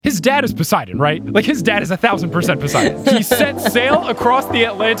his dad is Poseidon, right? Like, his dad is 1,000% Poseidon. He set sail across the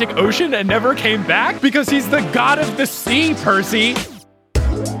Atlantic Ocean and never came back because he's the god of the sea, Percy.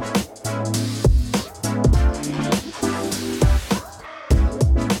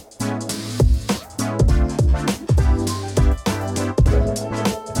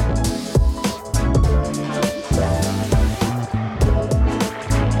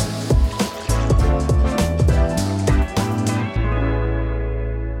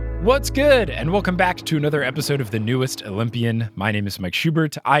 What's good? And welcome back to another episode of The Newest Olympian. My name is Mike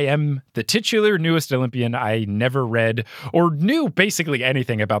Schubert. I am the titular Newest Olympian. I never read or knew basically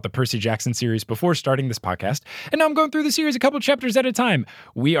anything about the Percy Jackson series before starting this podcast, and now I'm going through the series a couple chapters at a time.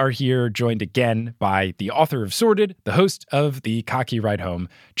 We are here joined again by the author of Sorted, the host of the Cocky Ride Home,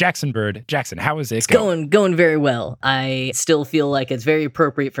 Jackson Bird. Jackson, how is it going? It's going very well. I still feel like it's very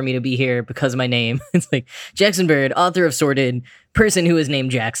appropriate for me to be here because of my name. It's like Jackson Bird, author of Sorted, person who is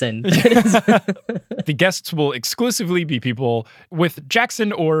named Jackson. The guests will exclusively be people with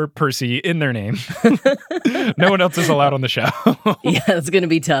Jackson or Percy in their name. No one else is allowed on the show. Yeah, it's going to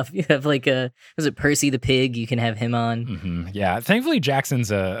be tough. You have was it Percy the pig? You can have him on. Mm-hmm. Yeah, thankfully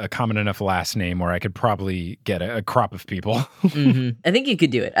Jackson's a common enough last name where I could probably get a crop of people. Mm-hmm. I think you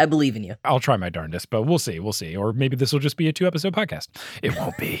could do it. I believe in you. I'll try my darndest, but we'll see. Or maybe this will just be a 2-episode podcast. It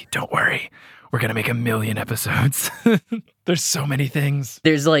won't be. Don't worry. We're going to make 1 million episodes. There's so many things.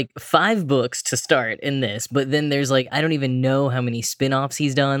 There's like 5 books to start in this, but then there's I don't even know how many spin-offs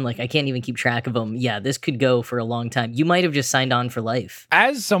he's done. I can't even keep track of them. Yeah, this could go for a long time. You might have just signed on for life.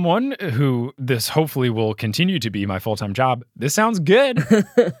 As someone who this hopefully will continue to be my full-time job, this sounds good.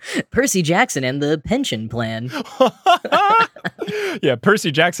 Percy Jackson and the pension plan. Yeah,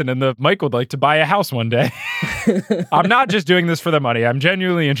 Percy Jackson and the Mike would like to buy a house one day. I'm not just doing this for the money. I'm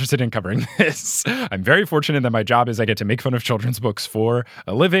genuinely interested in covering this. I'm very fortunate that my job is I get to make fun of children's books for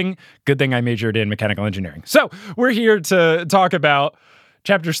a living. Good thing I majored in mechanical engineering. So we're here to talk about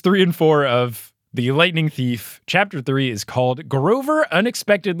chapters 3 and 4 of The Lightning Thief. Chapter 3 is called Grover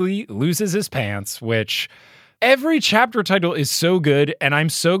Unexpectedly Loses His Pants, which every chapter title is so good, and I'm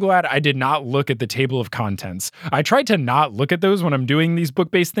so glad I did not look at the table of contents. I tried to not look at those when I'm doing these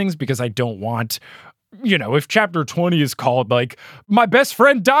book-based things because I don't want, if chapter 20 is called, my best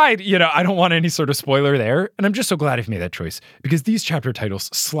friend died, I don't want any sort of spoiler there. And I'm just so glad I've made that choice because these chapter titles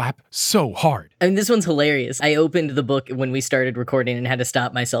slap so hard. I mean, this one's hilarious. I opened the book when we started recording and had to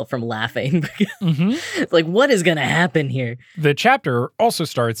stop myself from laughing. What is going to happen here? The chapter also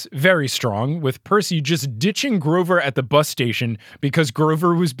starts very strong with Percy just ditching Grover at the bus station because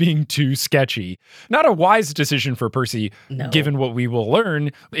Grover was being too sketchy. Not a wise decision for Percy, given what we will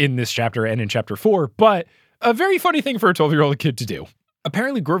learn in this chapter and in chapter 4. But a very funny thing for a 12-year-old kid to do.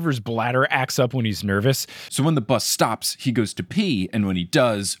 Apparently, Grover's bladder acts up when he's nervous. So when the bus stops, he goes to pee, and when he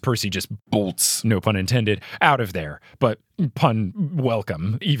does, Percy just bolts, no pun intended, out of there. But pun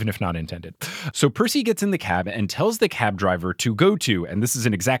welcome, even if not intended. So Percy gets in the cab and tells the cab driver to go to, and this is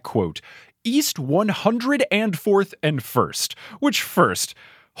an exact quote, East 104th and 1st. Which first?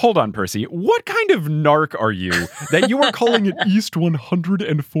 Hold on, Percy. What kind of narc are you that you are calling it East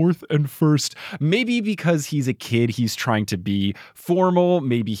 104th and 1st? Maybe because he's a kid, he's trying to be formal.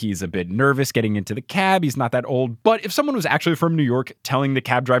 Maybe he's a bit nervous getting into the cab. He's not that old. But if someone was actually from New York telling the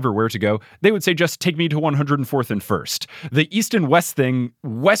cab driver where to go, they would say, just take me to 104th and 1st. The East and West thing,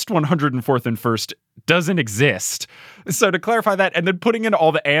 West 104th and 1st, doesn't exist. So to clarify that, and then putting in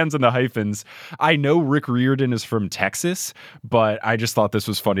all the ands and the hyphens, I know Rick Riordan is from Texas, but I just thought this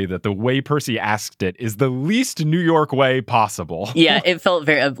was funny that the way Percy asked it is the least New York way possible. Yeah, it felt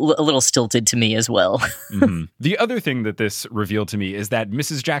a little stilted to me as well. Mm-hmm. The other thing that this revealed to me is that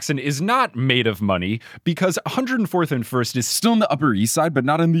Mrs. Jackson is not made of money because 104th and 1st is still on the Upper East Side, but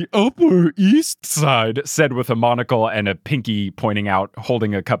not on the Upper East Side, said with a monocle and a pinky pointing out,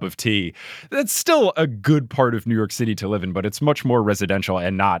 holding a cup of tea. That's still a good part of New York City to live in, but it's much more residential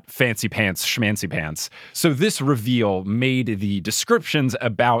and not fancy pants, schmancy pants. So this reveal made the descriptions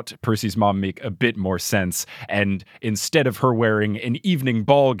about Percy's mom make a bit more sense. And instead of her wearing an evening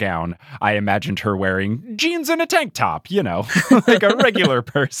ball gown, I imagined her wearing jeans and a tank top, like a regular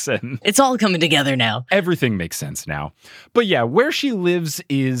person. It's all coming together now. Everything makes sense now. But yeah, where she lives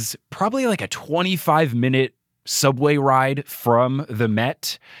is probably like a 25-minute subway ride from the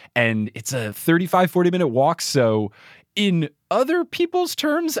Met, and it's a 35-40 minute walk. So in other people's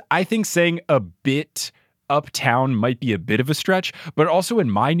terms, I think saying a bit uptown might be a bit of a stretch, but also in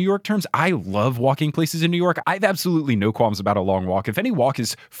my New York terms, I love walking places in New York. I have absolutely no qualms about a long walk. If any walk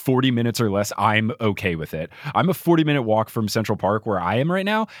is 40 minutes or less, I'm okay with it. I'm a 40-minute walk from Central Park where I am right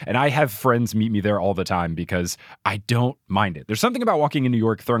now, and I have friends meet me there all the time because I don't mind it. There's something about walking in New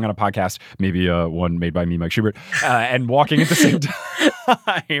York, throwing on a podcast, maybe one made by me, Mike Schubert, and walking at the same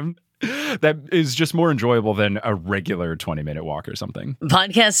time that is just more enjoyable than a regular 20-minute walk or something.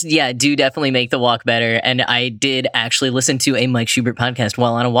 Podcasts, yeah, do definitely make the walk better. And I did actually listen to a Mike Schubert podcast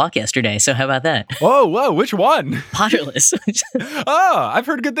while on a walk yesterday. So how about that? Whoa, which one? Potterless. Oh, I've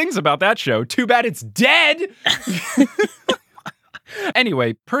heard good things about that show. Too bad it's dead.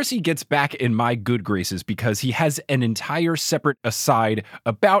 Anyway, Percy gets back in my good graces because he has an entire separate aside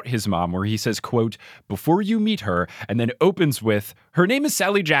about his mom where he says, quote, before you meet her, and then opens with, her name is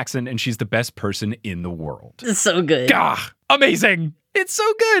Sally Jackson and she's the best person in the world. It's so good. Gah, amazing. It's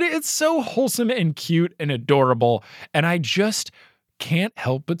so good. It's so wholesome and cute and adorable. And I just can't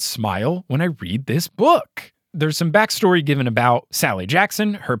help but smile when I read this book. There's some backstory given about Sally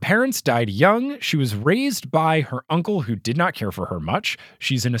Jackson. Her parents died young. She was raised by her uncle who did not care for her much.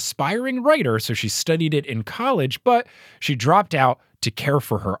 She's an aspiring writer, so she studied it in college, but she dropped out to care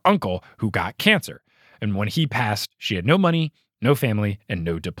for her uncle who got cancer. And when he passed, she had no money, no family, and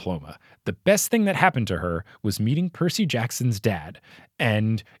no diploma. The best thing that happened to her was meeting Percy Jackson's dad.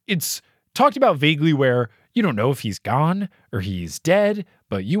 And it's talked about vaguely where you don't know if he's gone or he's dead,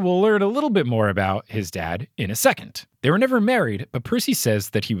 but you will learn a little bit more about his dad in a second. They were never married, but Percy says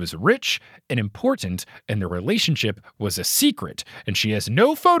that he was rich and important, and their relationship was a secret, and she has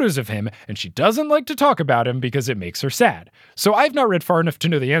no photos of him, and she doesn't like to talk about him because it makes her sad. So I've not read far enough to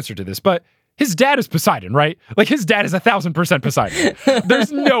know the answer to this, but his dad is Poseidon, right? Like, his dad is 1,000% Poseidon.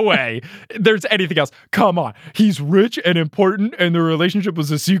 There's no way there's anything else. Come on. He's rich and important, and the relationship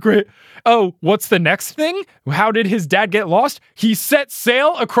was a secret. Oh, what's the next thing? How did his dad get lost? He set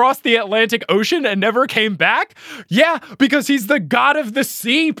sail across the Atlantic Ocean and never came back? Yeah, because he's the god of the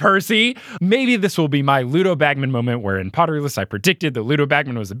sea, Percy. Maybe this will be my Ludo Bagman moment where in Potterless I predicted that Ludo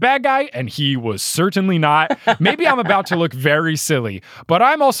Bagman was a bad guy, and he was certainly not. Maybe I'm about to look very silly, but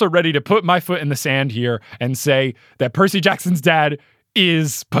I'm also ready to put my foot in the sand here and say that Percy Jackson's dad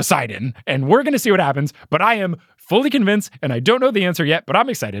is Poseidon, and we're going to see what happens, but I am fully convinced, and I don't know the answer yet, but I'm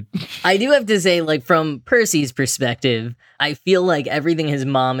excited. I do have to say, like, from Percy's perspective, I feel like everything his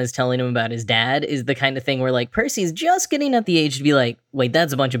mom is telling him about his dad is the kind of thing where, like, Percy's just getting at the age to be like, wait,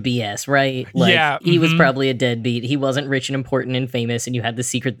 that's a bunch of BS, right? Like, yeah. He was probably a deadbeat. He wasn't rich and important and famous, and you had the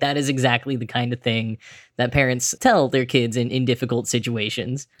secret. That is exactly the kind of thing that parents tell their kids in difficult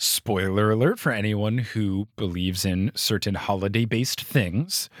situations. Spoiler alert for anyone who believes in certain holiday-based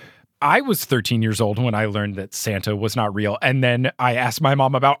things. I was 13 years old when I learned that Santa was not real. And then I asked my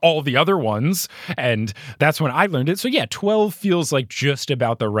mom about all the other ones, and that's when I learned it. So yeah, 12 feels like just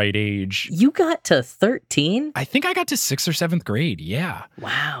about the right age. You got to 13? I think I got to 6th or 7th grade, yeah.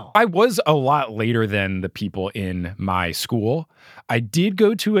 Wow. I was a lot later than the people in my school. I did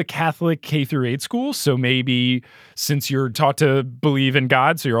go to a Catholic K through 8 school, so maybe since you're taught to believe in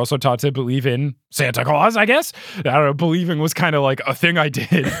God, so you're also taught to believe in Santa Claus, I guess. I don't know, believing was kind of like a thing I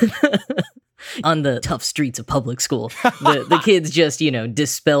did. On the tough streets of public school, the kids just,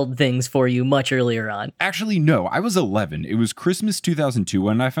 dispelled things for you much earlier on. Actually, no, I was 11. It was Christmas 2002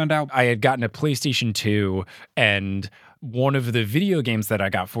 when I found out. I had gotten a PlayStation 2, and one of the video games that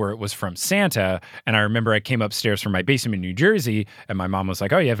I got for it was from Santa. And I remember I came upstairs from my basement in New Jersey, and my mom was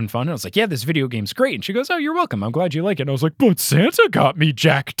like, oh, you having fun? And I was like, yeah, this video game's great. And she goes, oh, you're welcome. I'm glad you like it. And I was like, but Santa got me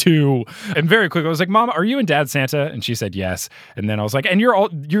Jack too. And very quick, I was like, Mom, are you and Dad Santa? And she said, yes. And then I was like, and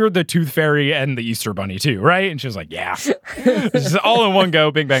you're the Tooth Fairy and the Easter Bunny too, right? And she was like, yeah. It's just all in one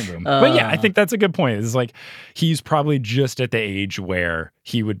go, bing, bang, boom. But yeah, I think that's a good point. It's like, he's probably just at the age where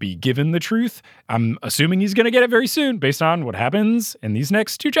he would be given the truth. I'm assuming he's going to get it very soon based on what happens in these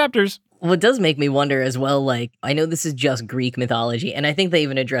next 2 chapters. What does make me wonder as well, like, I know this is just Greek mythology, and I think they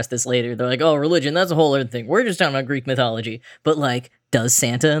even address this later. They're like, oh, religion, that's a whole other thing. We're just talking about Greek mythology. But, like, does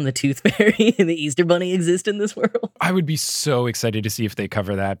Santa and the Tooth Fairy and the Easter Bunny exist in this world? I would be so excited to see if they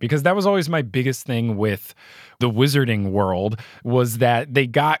cover that, because that was always my biggest thing with the wizarding world, was that they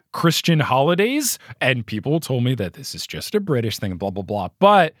got Christian holidays, and people told me that this is just a British thing, blah, blah, blah.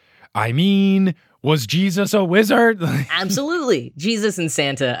 But, I mean, was Jesus a wizard? Absolutely. Jesus and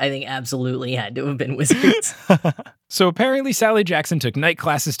Santa, I think, absolutely had to have been wizards. So apparently Sally Jackson took night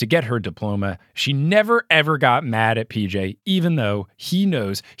classes to get her diploma. She never, ever got mad at PJ, even though he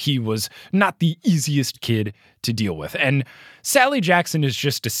knows he was not the easiest kid to deal with. And Sally Jackson is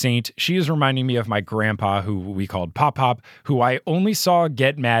just a saint. She is reminding me of my grandpa, who we called Pop Pop, who I only saw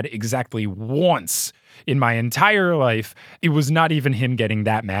get mad exactly once in my entire life, it was not even him getting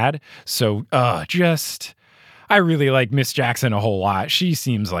that mad. So I really like Miss Jackson a whole lot. She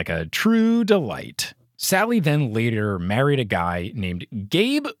seems like a true delight. Sally then later married a guy named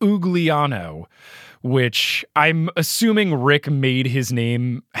Gabe Ugliano, which I'm assuming Rick made his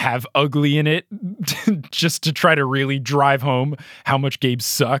name have ugly in it just to try to really drive home how much Gabe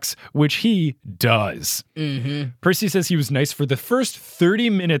sucks, which he does. Mm-hmm. Percy says he was nice for the first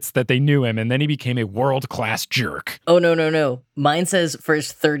 30 minutes that they knew him, and then he became a world-class jerk. Oh, no. Mine says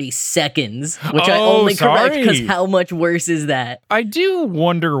first 30 seconds, which I only correct because how much worse is that? I do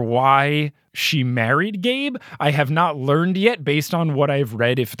wonder why she married Gabe. I have not learned yet, based on what I've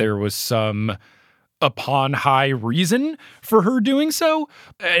read, if there was some upon high reason for her doing so.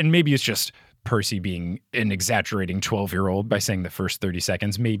 And maybe it's just Percy being an exaggerating 12-year-old by saying the first 30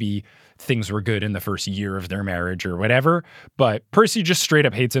 seconds. Maybe things were good in the first year of their marriage or whatever. But Percy just straight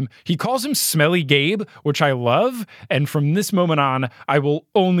up hates him. He calls him Smelly Gabe, which I love. And from this moment on, I will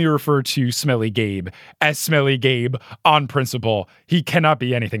only refer to Smelly Gabe as Smelly Gabe on principle. He cannot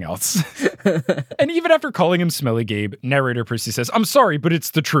be anything else. And even after calling him Smelly Gabe, narrator Percy says, "I'm sorry, but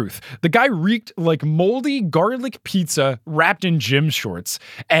it's the truth. The guy reeked like moldy garlic pizza wrapped in gym shorts."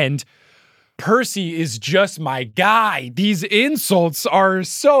 And Percy is just my guy. These insults are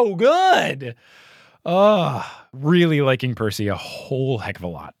so good. Really liking Percy a whole heck of a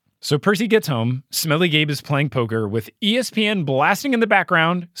lot. So Percy gets home. Smelly Gabe is playing poker with ESPN blasting in the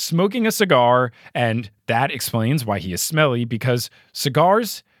background, smoking a cigar, and that explains why he is smelly, because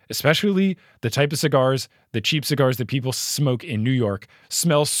cigars, especially the type of cigars, the cheap cigars that people smoke in New York,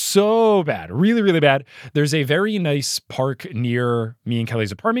 smell so bad, really, really bad. There's a very nice park near me and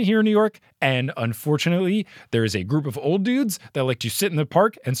Kelly's apartment here in New York, and unfortunately, there is a group of old dudes that like to sit in the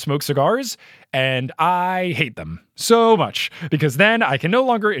park and smoke cigars, and I hate them so much, because then I can no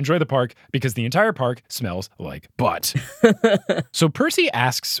longer enjoy the park because the entire park smells like butt. So Percy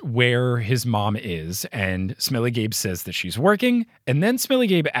asks where his mom is, and Smelly Gabe says that she's working, and then Smelly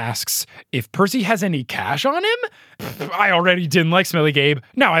Gabe asks if Percy has any cash on him. I already didn't like Smelly Gabe.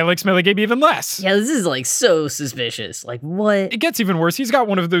 Now I like Smelly Gabe even less. Yeah, this is like so suspicious. Like, what? It gets even worse. He's got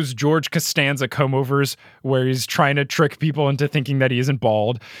one of those George Costanza comb-overs where he's trying to trick people into thinking that he isn't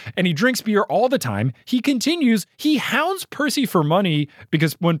bald, and he drinks beer all the time. He continues. He hounds Percy for money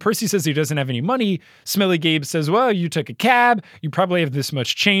because when Percy says he doesn't have any money, Smelly Gabe says, "Well, you took a cab. You probably have this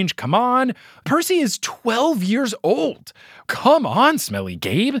much change. Come on." Percy is 12 years old. Come on, Smelly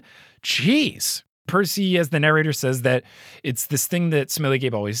Gabe. Jeez. Percy, as the narrator says, that it's this thing that Smelly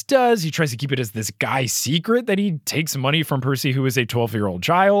Gabe always does. He tries to keep it as this guy secret that he takes money from Percy, who is a 12-year-old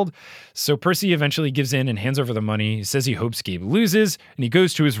child. So Percy eventually gives in and hands over the money. He says he hopes Gabe loses, and he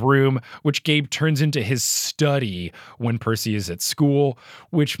goes to his room, which Gabe turns into his study when Percy is at school,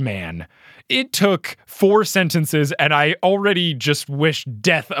 which, man, it took 4 sentences, and I already just wish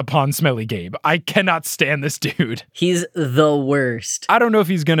death upon Smelly Gabe. I cannot stand this dude. He's the worst. I don't know if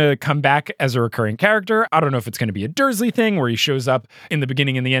he's going to come back as a recurring character. I don't know if it's going to be a Dursley thing where he shows up in the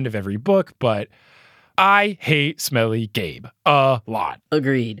beginning and the end of every book, but I hate Smelly Gabe a lot.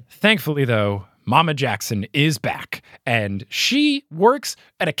 Agreed. Thankfully, though, Mama Jackson is back, and she works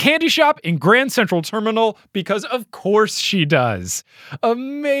at a candy shop in Grand Central Terminal because of course she does.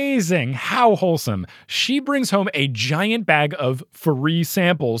 Amazing. How wholesome. She brings home a giant bag of free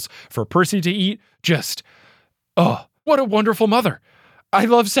samples for Percy to eat. Just, what a wonderful mother. I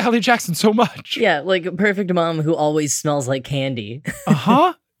love Sally Jackson so much. Yeah, like a perfect mom who always smells like candy.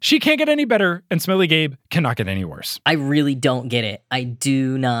 Uh-huh. She can't get any better, and Smelly Gabe cannot get any worse. I really don't get it. I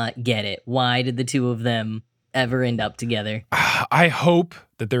do not get it. Why did the two of them ever end up together? I hope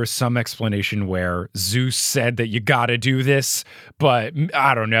that there is some explanation where Zeus said that you gotta do this, but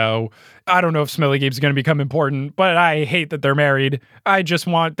I don't know. I don't know if Smelly Gabe's gonna become important, but I hate that they're married. I just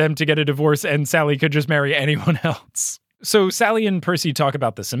want them to get a divorce, and Sally could just marry anyone else. So Sally and Percy talk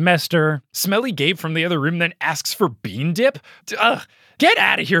about the semester. Smelly Gabe from the other room then asks for bean dip. Get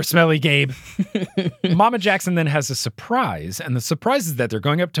out of here, Smelly Gabe. Mama Jackson then has a surprise, and the surprise is that they're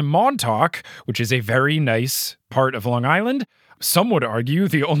going up to Montauk, which is a very nice part of Long Island. Some would argue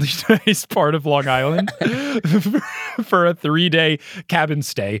the only nice part of Long Island for a 3-day cabin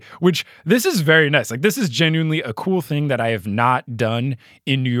stay, which this is very nice. Like, this is genuinely a cool thing that I have not done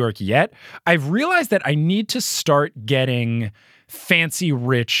in New York yet. I've realized that I need to start getting fancy,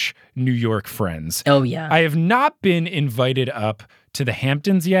 rich New York friends. Oh, yeah. I have not been invited up to the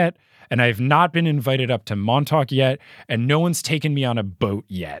Hamptons yet. and I've not been invited up to Montauk yet, and no one's taken me on a boat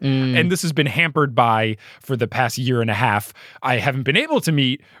yet. And this has been hampered by, for the past year and a half, I haven't been able to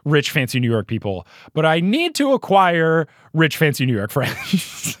meet rich, fancy New York people, but I need to acquire rich, fancy New York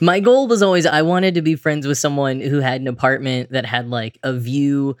friends. My goal was always I wanted to be friends with someone who had an apartment that had like a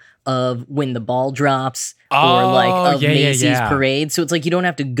view of when the ball drops or like of Macy's parade. So it's like you don't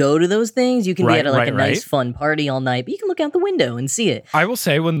have to go to those things. You can be at a nice fun party all night, but you can look out the window and see it. I will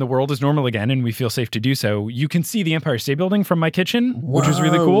say, when the world is normal again and we feel safe to do so, you can see the Empire State Building from my kitchen, which is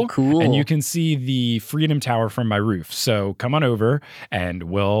really cool. And you can see the Freedom Tower from my roof. So come on over and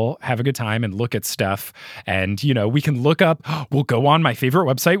we'll have a good time and look at stuff. And, you know, we can look up, we'll go on my favorite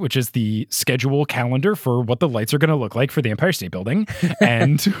website, which is the schedule calendar for what the lights are going to look like for the Empire State Building.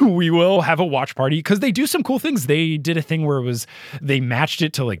 And we will have a watch party because they do some cool things. They did a thing where they matched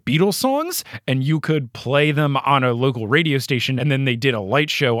it to like Beatles songs and you could play them on a local radio station. And then they did a light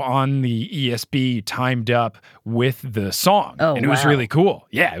show on the ESB timed up with the song. And it was really cool.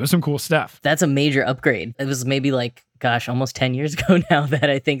 Yeah, it was some cool stuff. That's a major upgrade. It was maybe like, gosh, almost 10 years ago now that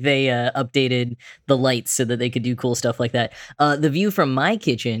I think they updated the lights so that they could do cool stuff like that. The view from my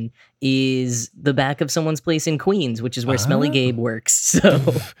kitchen is the back of someone's place in Queens, which is where Smelly Gabe works. So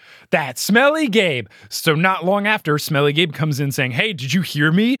that's Smelly Gabe. So not long after, Smelly Gabe comes in saying, hey, did you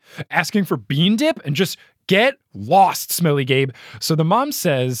hear me asking for bean dip? And just get lost, Smelly Gabe. So the mom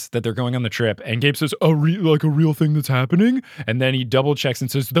says that they're going on the trip, and Gabe says, like a real thing that's happening? And then he double checks and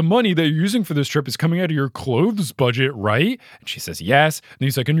says, the money that you're using for this trip is coming out of your clothes budget, right? And she says, yes. And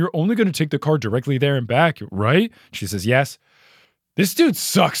he's like, and you're only going to take the car directly there and back, right? She says, yes. This dude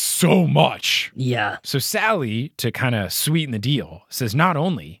sucks so much. Yeah. So Sally, to kind of sweeten the deal, says, not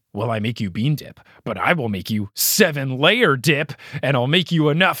only will I make you bean dip, but I will make you 7-layer dip, and I'll make you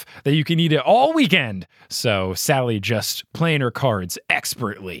enough that you can eat it all weekend. So Sally just playing her cards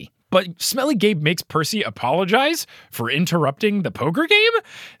expertly. But Smelly Gabe makes Percy apologize for interrupting the poker game.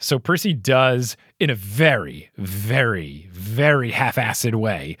 So Percy does in a very, very, very half-assed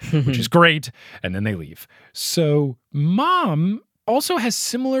way, which is great. And then they leave. So Mom also has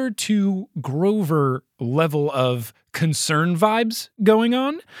similar to Grover level of concern vibes going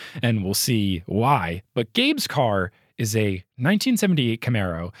on, and we'll see why. But Gabe's car is a 1978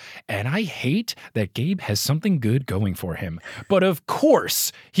 Camaro, and I hate that Gabe has something good going for him. But of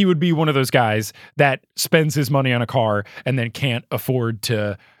course, he would be one of those guys that spends his money on a car and then can't afford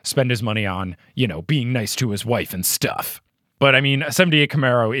to spend his money on, you know, being nice to his wife and stuff. But I mean, a 78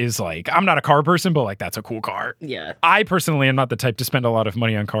 Camaro is like, I'm not a car person, but like, that's a cool car. Yeah. I personally am not the type to spend a lot of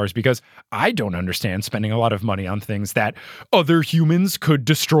money on cars because I don't understand spending a lot of money on things that other humans could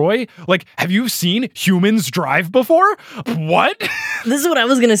destroy. Like, have you seen humans drive before? What? This is what I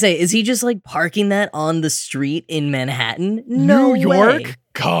was going to say. Is he just like parking that on the street in Manhattan? No New York? way.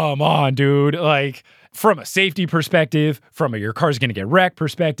 Come on, dude. Like, from a safety perspective, from a your car's going to get wrecked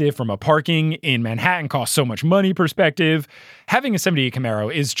perspective, from a parking in Manhattan costs so much money perspective, having a 78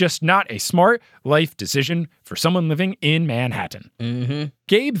 Camaro is just not a smart life decision for someone living in Manhattan. Mm-hmm.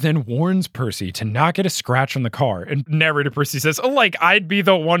 Gabe then warns Percy to not get a scratch on the car, and narrator Percy says, oh, like, I'd be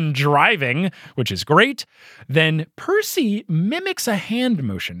the one driving, which is great. Then Percy mimics a hand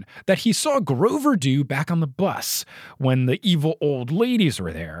motion that he saw Grover do back on the bus when the evil old ladies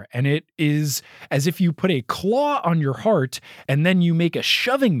were there, and it is as if you put a claw on your heart and then you make a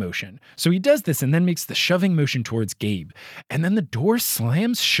shoving motion. So he does this and then makes the shoving motion towards Gabe, and then the door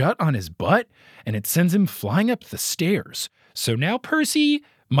slams shut on his butt, and it sends him flying up the stairs. So now Percy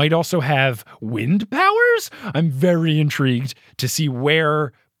might also have wind powers? I'm very intrigued to see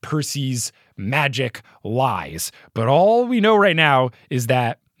where Percy's magic lies. But all we know right now is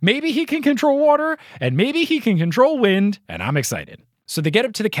that maybe he can control water and maybe he can control wind, and I'm excited. So they get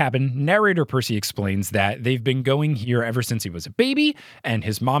up to the cabin. Narrator Percy explains that they've been going here ever since he was a baby, and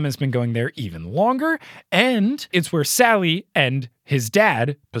his mom has been going there even longer, and it's where Sally and his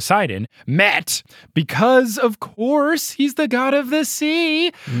dad, Poseidon, met because, of course, he's the god of the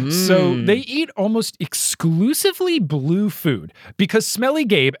sea. So they eat almost exclusively blue food because Smelly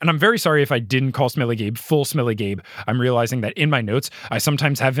Gabe, and I'm very sorry if I didn't call Smelly Gabe full Smelly Gabe. I'm realizing that in my notes, I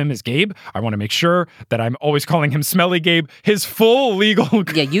sometimes have him as Gabe. I want to make sure that I'm always calling him Smelly Gabe, his full legal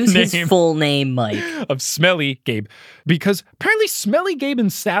use his full name, Mike. Of Smelly Gabe. Because apparently Smelly Gabe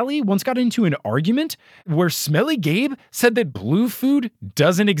and Sally once got into an argument where Smelly Gabe said that blue food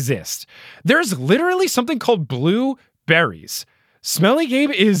doesn't exist. There's literally something called blue berries. Smelly Gabe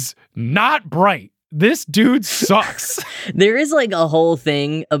is not bright. this dude sucks. There is like a whole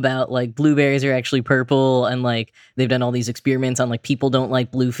thing about like blueberries are actually purple, and like they've done all these experiments on like people don't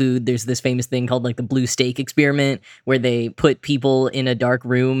like blue food. There's this famous thing called like the blue steak experiment where they put people in a dark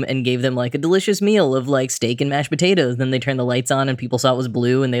room and gave them like a delicious meal of like steak and mashed potatoes. Then they turned the lights on and people saw it was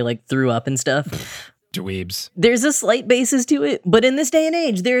blue and they like threw up and stuff. Dweebs. There's a slight basis to it, but in this day and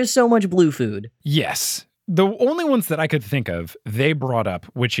age, there is so much blue food. Yes. The only ones that I could think of, they brought up,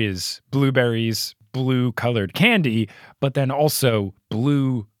 which is blueberries, blue colored candy, but then also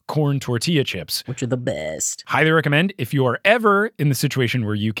blue corn tortilla chips. Which are the best. Highly recommend if you are ever in the situation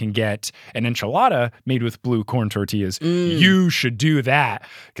where you can get an enchilada made with blue corn tortillas, you should do that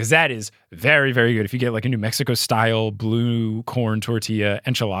because that is very, very good. If you get like a New Mexico style blue corn tortilla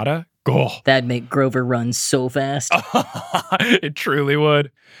enchilada, go. That'd make Grover run so fast. It truly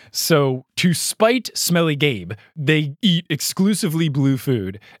would. So to spite Smelly Gabe, they eat exclusively blue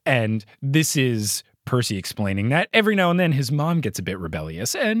food. And this is Percy explaining that every now and then his mom gets a bit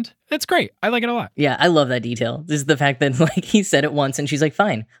rebellious, and it's great. I like it a lot. Yeah, I love that detail. This is the fact that like he said it once and she's like,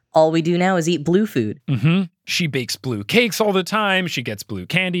 fine, all we do now is eat blue food. Mm-hmm. She bakes blue cakes all the time. She gets blue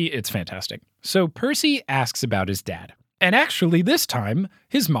candy. It's fantastic. So Percy asks about his dad. And actually this time,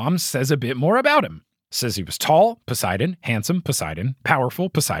 his mom says a bit more about him. Says he was tall, Poseidon, handsome, Poseidon, powerful,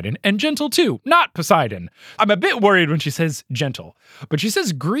 Poseidon, and gentle too, not Poseidon. I'm a bit worried when she says gentle, but she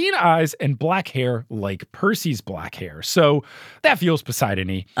says green eyes and black hair like Percy's black hair. So that feels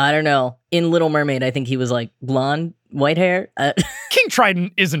Poseidon-y. I don't know. In Little Mermaid, I think he was like blonde, white hair. King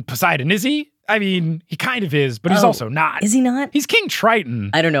Triton isn't Poseidon, is he? I mean, he kind of is, but he's also not. Is he not? He's King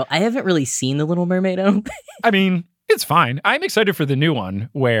Triton. I don't know. I haven't really seen The Little Mermaid, I don't think. I mean, it's fine. I'm excited for the new one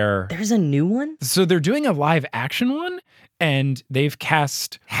where... There's a new one? So they're doing a live action one, and they've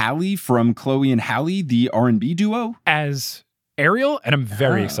cast Hallie from Chloe and Hallie, the R&B duo, as Ariel, and I'm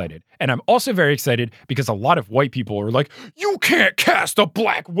very excited. And I'm also very excited because a lot of white people are like, you can't cast a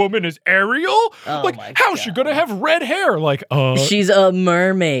black woman as Ariel? Oh like, my how's she gonna have red hair? Like, she's a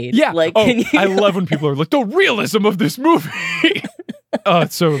mermaid. Yeah. Like, I love when people are like, the realism of this movie.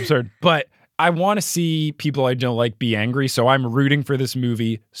 It's so absurd. But I want to see people I don't like be angry, so I'm rooting for this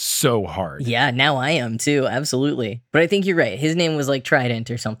movie so hard. Yeah, now I am too, absolutely. But I think you're right. His name was like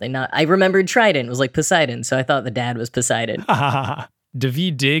Trident or something. I remembered Trident was like Poseidon, so I thought the dad was Poseidon.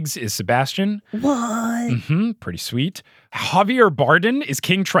 Daveed Diggs is Sebastian. What? Pretty sweet. Javier Bardem is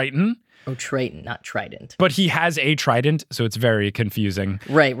King Triton. Oh, Triton, not Trident. But he has a trident, so it's very confusing.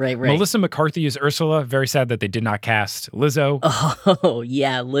 Right. Melissa McCarthy is Ursula. Very sad that they did not cast Lizzo. Oh,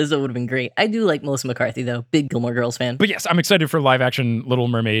 yeah, Lizzo would have been great. I do like Melissa McCarthy, though. Big Gilmore Girls fan. But yes, I'm excited for live action Little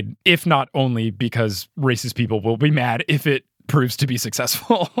Mermaid, if not only because racist people will be mad if it proves to be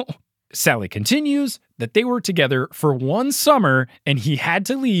successful. Sally continues that they were together for one summer and he had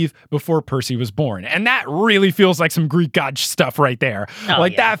to leave before Percy was born. And that really feels like some Greek god stuff right there.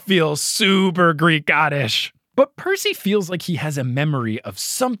 That feels super Greek goddish. But Percy feels like he has a memory of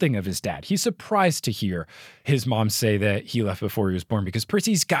something of his dad. He's surprised to hear his mom say that he left before he was born because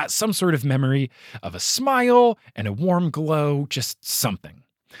Percy's got some sort of memory of a smile and a warm glow, just something.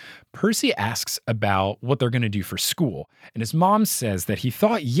 Percy asks about what they're going to do for school, and his mom says that he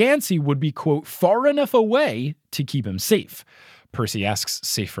thought Yancey would be, quote, far enough away to keep him safe. Percy asks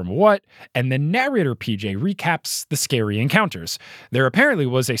safe from what, and the narrator PJ recaps the scary encounters. There apparently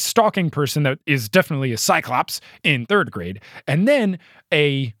was a stalking person that is definitely a Cyclops in 3rd grade, and then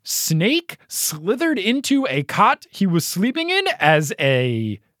a snake slithered into a cot he was sleeping in as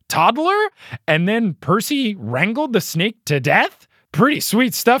a toddler, and then Percy wrangled the snake to death? Pretty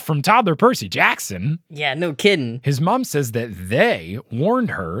sweet stuff from toddler Percy Jackson. Yeah, no kidding. His mom says that they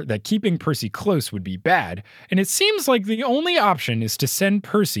warned her that keeping Percy close would be bad, and it seems like the only option is to send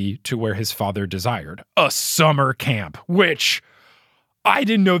Percy to where his father desired, a summer camp, which I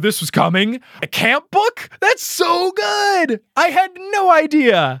didn't know this was coming. A camp book? That's so good. I had no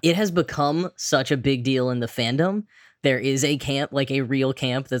idea. It has become such a big deal in the fandom. There is a camp, like a real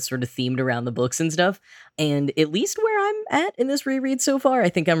camp that's sort of themed around the books and stuff. And at least where I'm at in this reread so far, I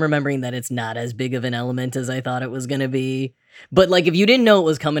think I'm remembering that it's not as big of an element as I thought it was going to be. But like, if you didn't know it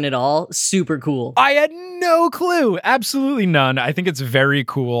was coming at all, super cool. I had no clue. Absolutely none. I think it's very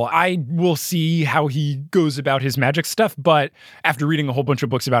cool. I will see how he goes about his magic stuff, but after reading a whole bunch of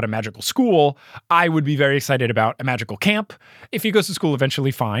books about a magical school, I would be very excited about a magical camp. If he goes to school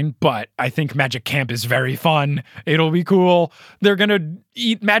eventually, fine, but I think magic camp is very fun. It'll be cool. They're gonna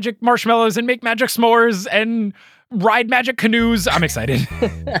eat magic marshmallows and make magic s'mores and ride magic canoes. I'm excited.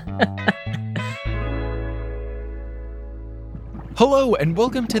 Hello and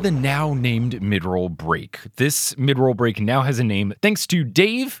welcome to the now named Midroll Break. This Midroll Break now has a name thanks to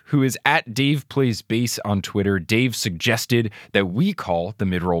Dave, who is at Dave Plays Bass on Twitter. Dave suggested that we call the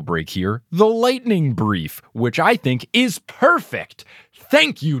Midroll Break here the Lightning Brief, which I think is perfect.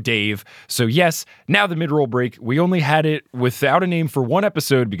 Thank you, Dave. So yes, now the Midroll Break, we only had it without a name for one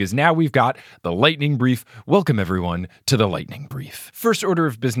episode because now we've got the Lightning Brief. Welcome everyone to the Lightning Brief. First order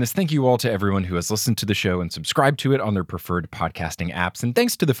of business, thank you all to everyone who has listened to the show and subscribed to it on their preferred podcasting apps. And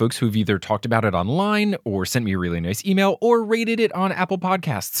thanks to the folks who've either talked about it online or sent me a really nice email or rated it on Apple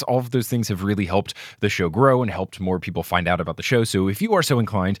Podcasts. All of those things have really helped the show grow and helped more people find out about the show. So if you are so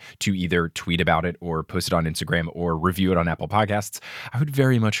inclined to either tweet about it or post it on Instagram or review it on Apple Podcasts, I would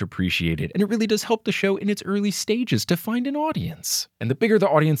very much appreciate it. And it really does help the show in its early stages to find an audience. And the bigger the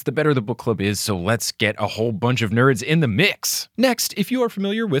audience, the better the book club is. So let's get a whole bunch of nerds in the mix. Next, if you are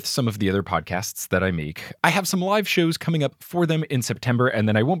familiar with some of the other podcasts that I make, I have some live shows coming up for them in September. And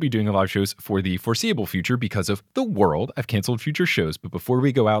then I won't be doing live shows for the foreseeable future because of the world. I've canceled future shows. But before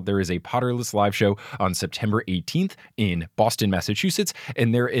we go out, there is a Potterless live show on September 18th in Boston, Massachusetts.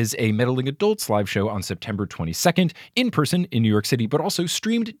 And there is a Meddling Adults live show on September 22nd in person in New York City, but also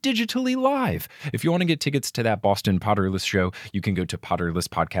streamed digitally live. If you want to get tickets to that Boston Potterless show, you can go to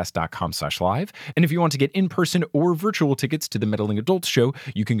potterlesspodcast.com/live. And if you want to get in-person or virtual tickets to the Meddling Adults show,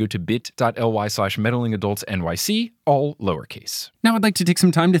 you can go to bit.ly/meddlingadultsnyc, all lowercase. Now I'd like to take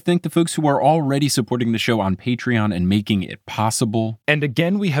some time to thank the folks who are already supporting the show on Patreon and making it possible. And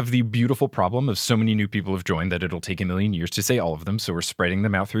again, we have the beautiful problem of so many new people have joined that it'll take a million years to say all of them, so we're spreading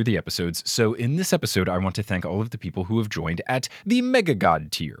them out through the episodes. So in this episode, I want to thank all of the people who have joined at the Mega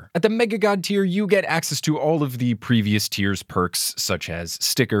God tier. At the Mega God tier, you get access to all of the previous tiers' perks, such as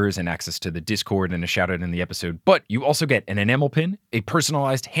stickers and access to the Discord and a shout out in the episode, but you also get an enamel pin, a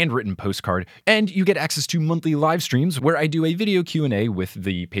personalized handwritten postcard, and you get access to monthly live streams where I do a video Q&A with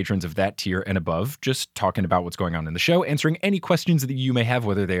the patrons of that tier and above, just talking about what's going on in the show, answering any questions that you may have,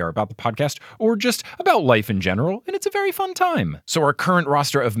 whether they are about the podcast or just about life in general, and it's a very fun time. So our current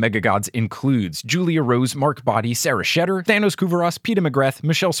roster of Mega Gods includes Julia Rose, Mark Body, Sarah Shetter, Thanos Kuvaros, Peter McGrath,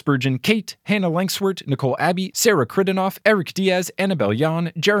 Michelle Spurgeon, Kate, Hannah Langswort, Nicole Abbey, Sarah Kridinoff, Eric Diaz, Annabelle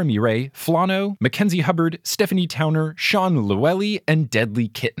Yan, Jeremy Ray, Flano, Mackenzie Hubbard, Stephanie Towner, Sean Llewellyn, and Deadly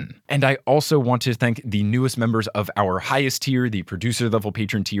Kitten. And I also want to thank the newest members of our highest tier, the producer level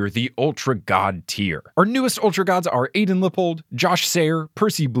patron tier, the Ultra God tier. Our newest Ultra Gods are Aiden Lippold, Josh Sayer,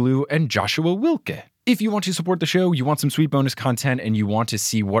 Percy Blue, and Joshua Wilke. If you want to support the show, you want some sweet bonus content, and you want to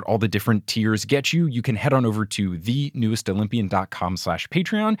see what all the different tiers get you, you can head on over to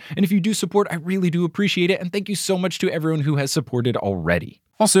thenewestolympian.com/Patreon. And if you do support, I really do appreciate it. And thank you so much to everyone who has supported already.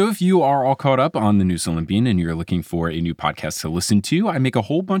 Also, if you are all caught up on The Newest Olympian and you're looking for a new podcast to listen to, I make a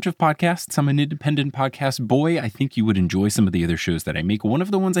whole bunch of podcasts. I'm an independent podcast boy. I think you would enjoy some of the other shows that I make. One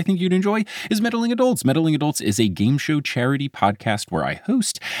of the ones I think you'd enjoy is Meddling Adults. Meddling Adults is a game show charity podcast where I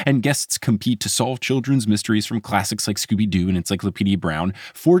host and guests compete to solve children's mysteries from classics like Scooby-Doo and Encyclopedia Brown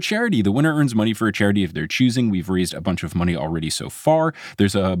for charity. The winner earns money for a charity of their choosing. We've raised a bunch of money already so far.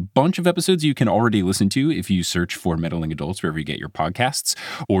 There's a bunch of episodes you can already listen to if you search for Meddling Adults wherever you get your podcasts.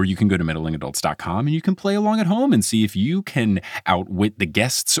 Or you can go to meddlingadults.com and you can play along at home and see if you can outwit the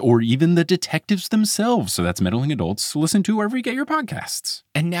guests or even the detectives themselves. So that's Meddling Adults. Listen to wherever you get your podcasts.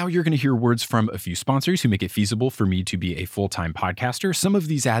 And now you're going to hear words from a few sponsors who make it feasible for me to be a full-time podcaster. Some of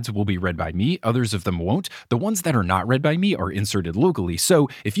these ads will be read by me. Others of them won't. The ones that are not read by me are inserted locally. So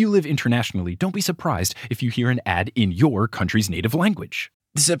if you live internationally, don't be surprised if you hear an ad in your country's native language.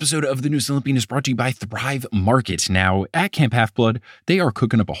 This episode of The Newest Olympian is brought to you by Thrive Market. Now, at Camp Half-Blood, they are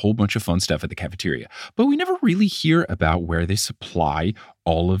cooking up a whole bunch of fun stuff at the cafeteria, but we never really hear about where they supply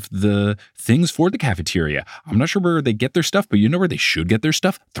all of the things for the cafeteria. I'm not sure where they get their stuff, but you know where they should get their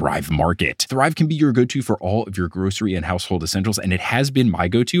stuff? Thrive Market. Thrive can be your go-to for all of your grocery and household essentials, and it has been my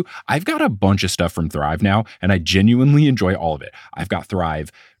go-to. I've got a bunch of stuff from Thrive now, and I genuinely enjoy all of it. I've got Thrive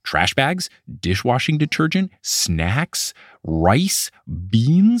trash bags, dishwashing detergent, snacks, rice,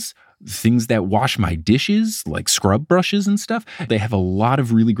 beans, things that wash my dishes, like scrub brushes and stuff. They have a lot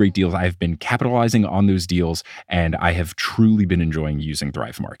of really great deals. I've been capitalizing on those deals, and I have truly been enjoying using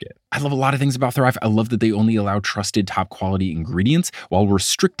Thrive Market. I love a lot of things about Thrive. I love that they only allow trusted, top-quality ingredients while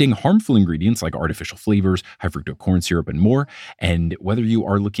restricting harmful ingredients like artificial flavors, high-fructose corn syrup, and more. And whether you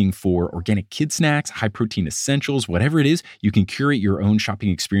are looking for organic kid snacks, high-protein essentials, whatever it is, you can curate your own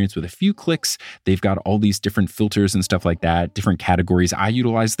shopping experience with a few clicks. They've got all these different filters and stuff like that, different categories. I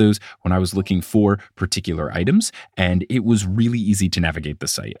utilize those. when I was looking for particular items, and it was really easy to navigate the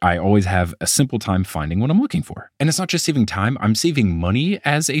site. I always have a simple time finding what I'm looking for. And it's not just saving time, I'm saving money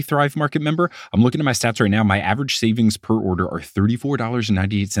as a Thrive Market member. I'm looking at my stats right now. My average savings per order are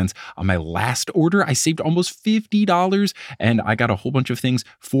 $34.98. On my last order, I saved almost $50, and I got a whole bunch of things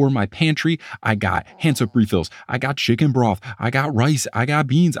for my pantry. I got hand soap refills, I got chicken broth, I got rice, I got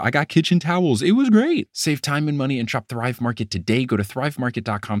beans, I got kitchen towels. It was great. Save time and money and shop Thrive Market today. Go to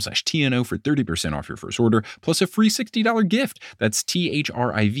thrivemarket.com/TNO for 30% off your first order, plus a free $60 gift. That's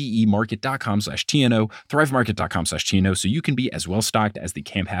THRIVE market.com/TNO, thrivemarket.com/TNO, so you can be as well stocked as the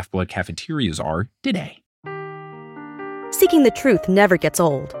Camp Half-Blood cafeterias are today. Seeking the truth never gets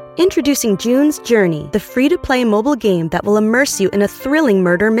old. Introducing June's Journey, the free-to-play mobile game that will immerse you in a thrilling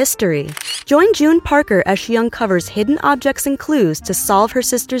murder mystery. Join June Parker as she uncovers hidden objects and clues to solve her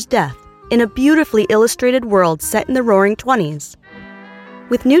sister's death in a beautifully illustrated world set in the Roaring '20s.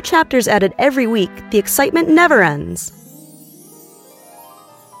 With new chapters added every week, the excitement never ends.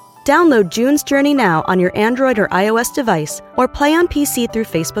 Download June's Journey now on your Android or iOS device, or play on PC through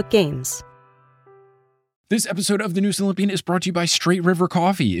Facebook Games. This episode of The Noose Olympian is brought to you by Straight River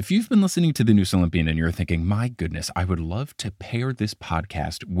Coffee. If you've been listening to The Noose Olympian and you're thinking, my goodness, I would love to pair this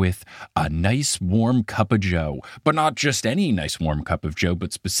podcast with a nice warm cup of Joe, but not just any nice warm cup of Joe,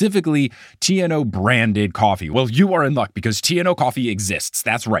 but specifically TNO branded coffee. Well, you are in luck because TNO coffee exists.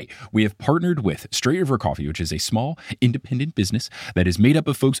 That's right. We have partnered with Straight River Coffee, which is a small independent business that is made up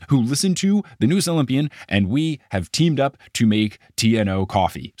of folks who listen to The Noose Olympian, and we have teamed up to make TNO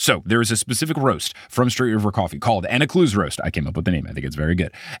coffee. So there is a specific roast from Straight River Coffee called Anna Clues Roast. I came up with the name. I think it's very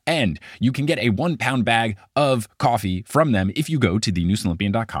good. And you can get a 1-pound bag of coffee from them if you go to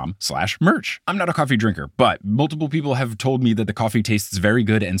thenooseolympian.com/merch. I'm not a coffee drinker, but multiple people have told me that the coffee tastes very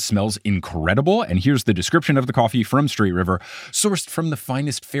good and smells incredible. And here's the description of the coffee from Straight River. Sourced from the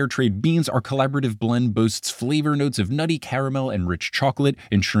finest fair trade beans, our collaborative blend boasts flavor notes of nutty caramel and rich chocolate,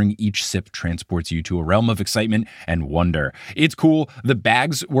 ensuring each sip transports you to a realm of excitement and wonder. It's cool. The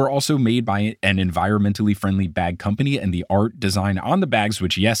bags were also made by an environmentally friendly bag company, and the art design on the bags,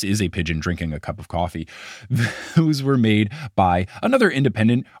 which yes is a pigeon drinking a cup of coffee, those were made by another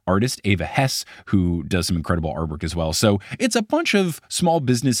independent artist, Ava Hess, who does some incredible artwork as well. So it's a bunch of small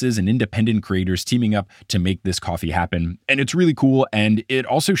businesses and independent creators teaming up to make this coffee happen, and it's really cool. And it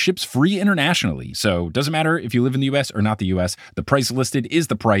also ships free internationally, so doesn't matter if you live in the US or not the US, the price listed is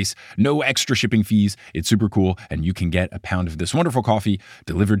the price, no extra shipping fees. It's super cool, and you can get a pound of this wonderful coffee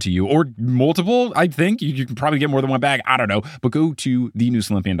delivered to you, or multiple. I think you can probably get more than one bag. I don't know. But go to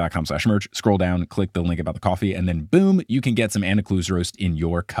thenooseolympian.com/merch, scroll down, click the link about the coffee, and then boom, you can get some Anna Clues Roast in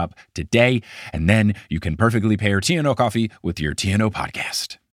your cup today. And then you can perfectly pair TNO coffee with your TNO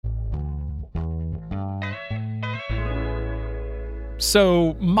podcast.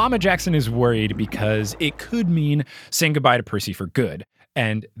 So Mama Jackson is worried because it could mean saying goodbye to Percy for good.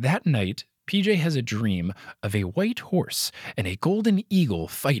 And that night, PJ has a dream of a white horse and a golden eagle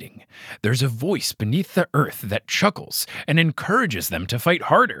fighting. There's a voice beneath the earth that chuckles and encourages them to fight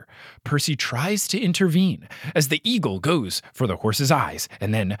harder. Percy tries to intervene as the eagle goes for the horse's eyes,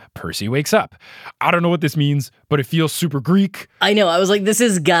 and then Percy wakes up. I don't know what this means, but it feels super Greek. I know. I was like, this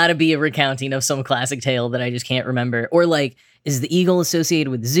has got to be a recounting of some classic tale that I just can't remember. Or like, is the eagle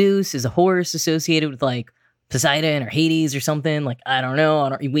associated with Zeus? Is a horse associated with like Poseidon or Hades or something? Like, I don't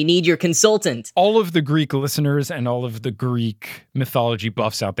know. We need your consultant. All of the Greek listeners and all of the Greek mythology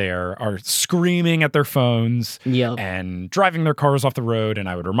buffs out there are screaming at their phones and driving their cars off the road. And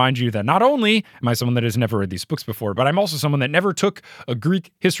I would remind you that not only am I someone that has never read these books before, but I'm also someone that never took a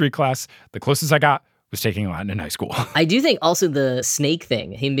Greek history class. The closest I got was taking Latin in high school. I do think also the snake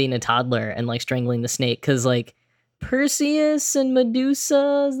thing, him being a toddler and like strangling the snake, because like Perseus and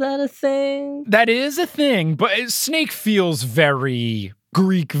Medusa, is that a thing? That is a thing, but snake feels very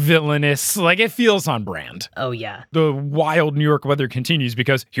Greek villainous. Like, it feels on brand. Oh, yeah. The wild New York weather continues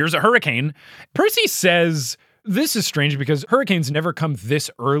because here's a hurricane. Percy says this is strange because hurricanes never come this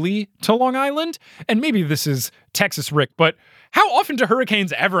early to Long Island. And maybe this is Texas Rick, but how often do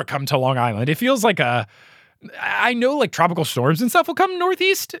hurricanes ever come to Long Island? It feels like I know like tropical storms and stuff will come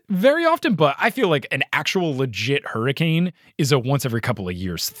northeast very often, but I feel like an actual legit hurricane is a once every couple of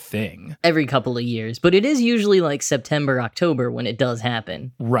years thing. Every couple of years, but it is usually like September, October when it does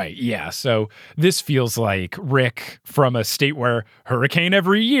happen. Right, yeah. So this feels like Rick from a state where hurricane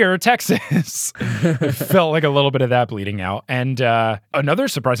every year, Texas. It felt like a little bit of that bleeding out. And another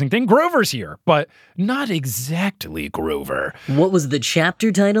surprising thing, Grover's here, but not exactly Grover. What was the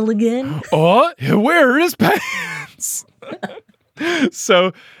chapter title again? Oh, where is pants?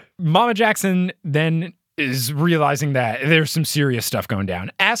 So Mama Jackson then is realizing that there's some serious stuff going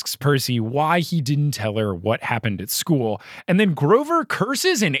down, asks Percy why he didn't tell her what happened at school. And then Grover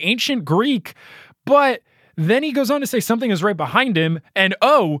curses in ancient Greek, but then he goes on to say something is right behind him. And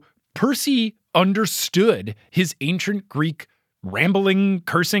Percy understood his ancient Greek rambling,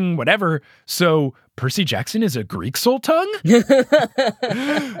 cursing, whatever. So Percy Jackson is a Greek soul tongue?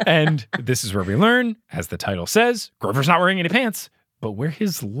 And this is where we learn, as the title says, Grover's not wearing any pants, but where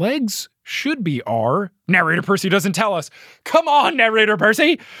his legs should be are. Narrator Percy doesn't tell us. Come on, Narrator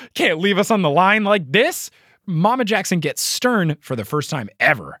Percy. Can't leave us on the line like this. Mama Jackson gets stern for the first time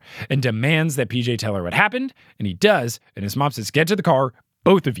ever and demands that PJ tell her what happened. And he does. And his mom says, get to the car,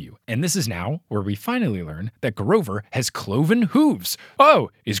 both of you. And this is now where we finally learn that Grover has cloven hooves. Oh,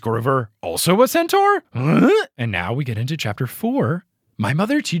 is Grover also a centaur? Huh? And now we get into chapter 4. My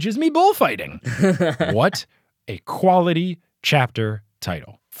mother teaches me bullfighting. What a quality chapter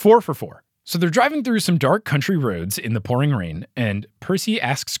title. 4 for 4. So they're driving through some dark country roads in the pouring rain, and Percy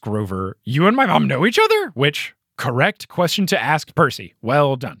asks Grover, you and my mom know each other? Which, correct question to ask Percy.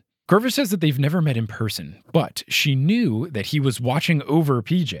 Well done. Grover says that they've never met in person, but she knew that he was watching over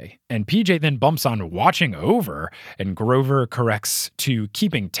PJ, and PJ then bumps on watching over, and Grover corrects to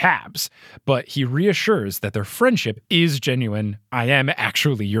keeping tabs, but he reassures that their friendship is genuine. I am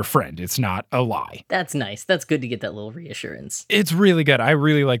actually your friend. It's not a lie. That's nice. That's good to get that little reassurance. It's really good. I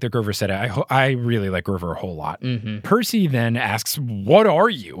really like that Grover said it. I really like Grover a whole lot. Mm-hmm. Percy then asks, what are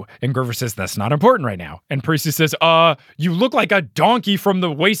you? And Grover says, that's not important right now. And Percy says, you look like a donkey from the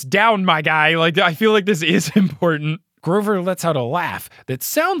waist down, my guy. Like, I feel like this is important. Grover lets out a laugh that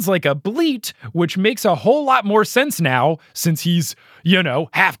sounds like a bleat, which makes a whole lot more sense now since he's,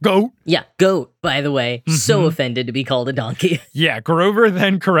 half goat. Yeah, goat, by the way. So offended to be called a donkey. Yeah, Grover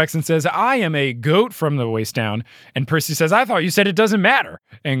then corrects and says, I am a goat from the waist down. And Percy says, I thought you said it doesn't matter.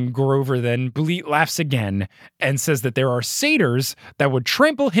 And Grover then bleat laughs again and says that there are satyrs that would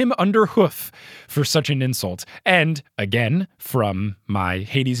trample him under hoof for such an insult. And again, from my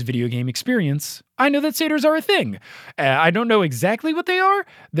Hades video game experience, I know that satyrs are a thing. I don't know exactly what they are.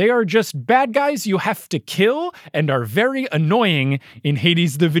 They are just bad guys you have to kill and are very annoying in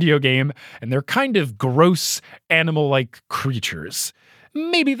Hades the video game, and they're kind of gross animal-like creatures.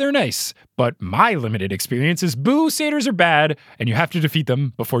 Maybe they're nice, but my limited experience is boo, satyrs are bad, and you have to defeat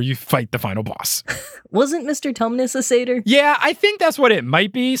them before you fight the final boss. Wasn't Mr. Tumnus a satyr? Yeah, I think that's what it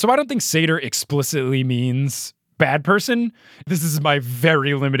might be, so I don't think satyr explicitly means bad person. This is my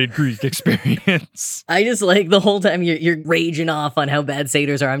very limited Greek experience. I just like the whole time you're raging off on how bad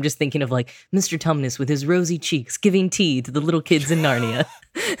satyrs are. I'm just thinking of like Mr. Tumnus with his rosy cheeks giving tea to the little kids in Narnia.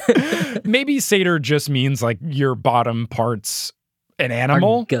 Maybe satyr just means like your bottom parts an animal.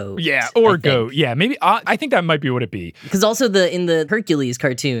 Or goat. Yeah, or goat. Yeah, maybe. I think that might be what it be. Because also in the Hercules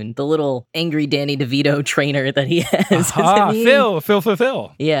cartoon, the little angry Danny DeVito trainer that he has.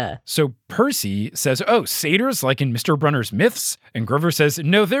 Phil. Yeah. So Percy says, oh, satyrs like in Mr. Brunner's myths? And Grover says,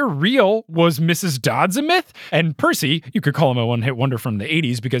 no, they're real. Was Mrs. Dodds a myth? And Percy, you could call him a one-hit wonder from the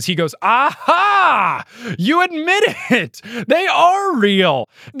 80s because he goes, aha! You admit it! They are real!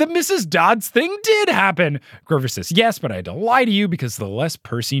 The Mrs. Dodds thing did happen! Grover says, yes, but I had to lie to you because the less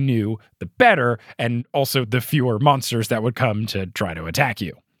Percy knew, the better, and also the fewer monsters that would come to try to attack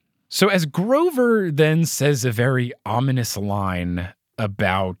you. So as Grover then says a very ominous line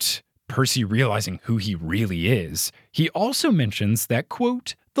about Percy realizing who he really is, he also mentions that,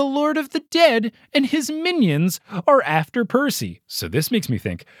 quote, the Lord of the Dead and his minions are after Percy. So this makes me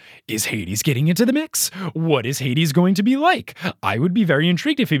think, is Hades getting into the mix? What is Hades going to be like? I would be very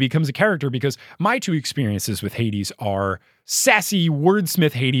intrigued if he becomes a character because my two experiences with Hades are sassy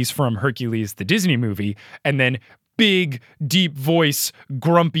wordsmith Hades from Hercules, the Disney movie, and then big, deep voice,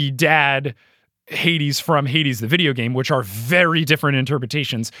 grumpy dad Hades from Hades the video game, which are very different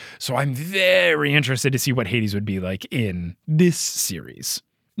interpretations. So I'm very interested to see what Hades would be like in this series.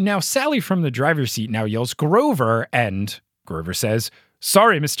 Now, Sally from the driver's seat now yells Grover, and Grover says,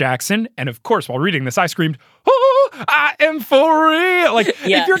 sorry, Miss Jackson. And of course, while reading this, I screamed, oh, I am for real. Like,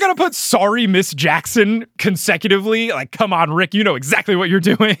 if you're going to put sorry, Miss Jackson consecutively, like, come on, Rick, you know exactly what you're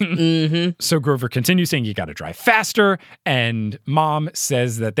doing. Mm-hmm. So Grover continues saying you got to drive faster. And Mom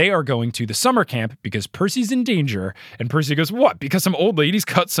says that they are going to the summer camp because Percy's in danger. And Percy goes, what? Because some old ladies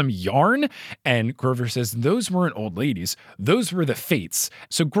cut some yarn? And Grover says, those weren't old ladies. Those were the fates.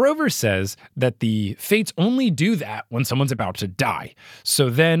 So Grover says that the fates only do that when someone's about to die. So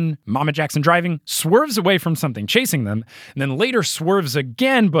then Mama Jackson driving swerves away from something chasing them, and then later swerves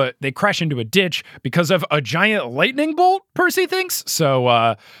again, but they crash into a ditch because of a giant lightning bolt, Percy thinks.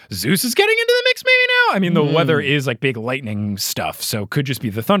 So Zeus is getting into the mix maybe now? I mean, the weather is like big lightning stuff, so could just be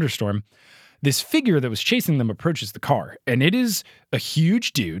the thunderstorm. this figure that was chasing them approaches the car, and it is a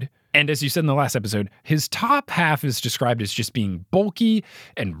huge dude. And as you said in the last episode, his top half is described as just being bulky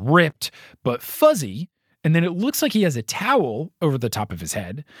and ripped, but fuzzy. And then it looks like he has a towel over the top of his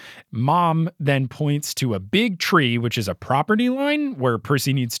head. Mom then points to a big tree, which is a property line where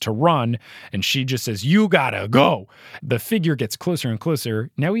Percy needs to run. And she just says, "You gotta go." The figure gets closer and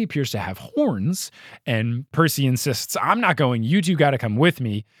closer. Now he appears to have horns. And Percy insists, "I'm not going. You two gotta come with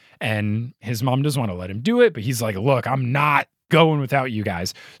me." And his mom doesn't want to let him do it. But he's like, "Look, I'm not going without you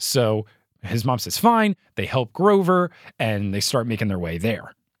guys." So his mom says, fine. They help Grover and they start making their way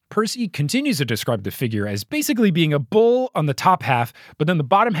there. Percy continues to describe the figure as basically being a bull on the top half, but then the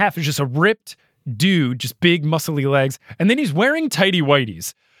bottom half is just a ripped dude, just big muscly legs, and then he's wearing tighty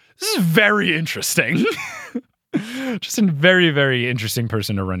whities. This is very interesting. Just a very, very interesting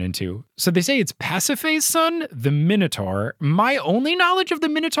person to run into. So they say it's Pasiphae's son, the Minotaur. My only knowledge of the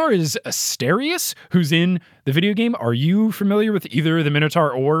Minotaur is Asterius, who's in the video game. Are you familiar with either the Minotaur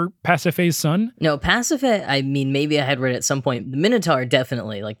or Pasiphae's son? No, Pasiphae, I mean, maybe I had read at some point. The Minotaur,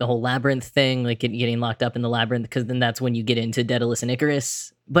 definitely. Like the whole labyrinth thing, like getting locked up in the labyrinth, because then that's when you get into Daedalus and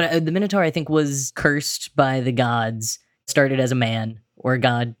Icarus. But the Minotaur, I think, was cursed by the gods, started as a man. Or a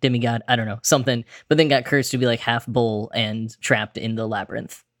god, demigod, I don't know, something, but then got cursed to be like half bull and trapped in the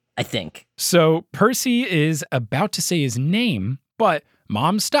labyrinth, I think. So Percy is about to say his name, but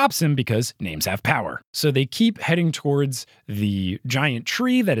Mom stops him because names have power. So they keep heading towards the giant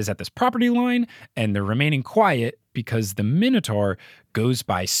tree that is at this property line, and they're remaining quiet because the Minotaur goes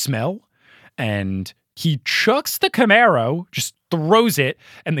by smell, and he chucks the Camaro, just throws it,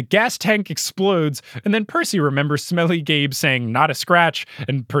 and the gas tank explodes. And then Percy remembers Smelly Gabe saying, "Not a scratch."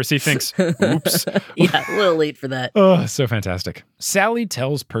 And Percy thinks, oops. Yeah, a little late for that. Oh, so fantastic. Sally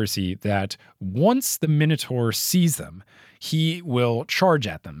tells Percy that once the Minotaur sees them, he will charge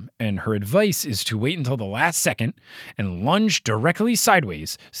at them. And her advice is to wait until the last second and lunge directly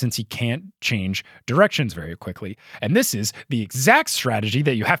sideways, since he can't change directions very quickly. And this is the exact strategy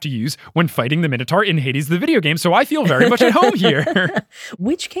that you have to use when fighting the Minotaur in Hades the video game. So I feel very much at home here.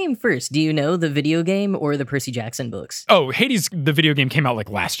 Which came first? Do you know, the video game or the Percy Jackson books? Oh, Hades, the video game, came out like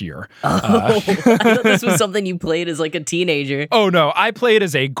last year. I thought this was something you played as like a teenager. Oh no, I played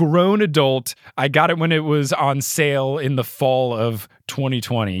as a grown adult. I got it when it was on sale in the fall of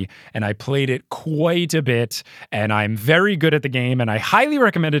 2020, and I played it quite a bit, and I'm very good at the game, and I highly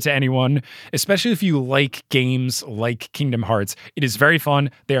recommend it to anyone, especially if you like games like Kingdom Hearts. It is very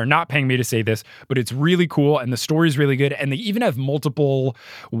fun. They are not paying me to say this, but it's really cool, and the story is really good, and they even have multiple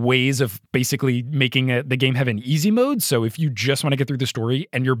ways of basically making the game have an easy mode, so if you just want to get through the story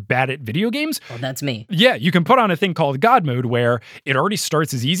and you're bad at video games... Oh, that's me. Yeah, you can put on a thing called God Mode, where it already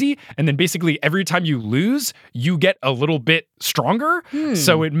starts as easy, and then basically every time you lose, you get a little bit stronger,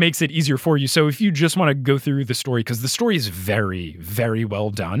 so it makes it easier for you. So if you just want to go through the story, because the story is very, very well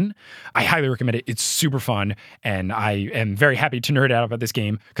done, I highly recommend it. It's super fun, and I am very happy to nerd out about this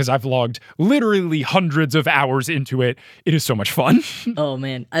game because I've logged literally hundreds of hours into it. It is so much fun. Oh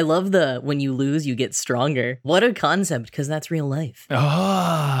man, I love when you lose, you get stronger. What a concept, because that's real life.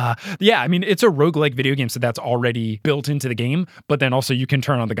 Yeah, I mean, it's a roguelike video game, so that's already built into the game, but then also you can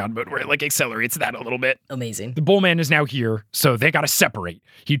turn on the God Mode where it like accelerates that a little bit. Amazing. The Bullman is now here, so they gotta separate.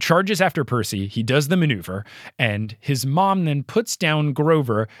 He charges after Percy, he does the maneuver, and his mom then puts down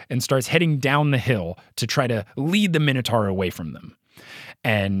Grover and starts heading down the hill to try to lead the Minotaur away from them.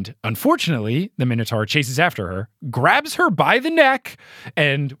 And unfortunately, the Minotaur chases after her, grabs her by the neck,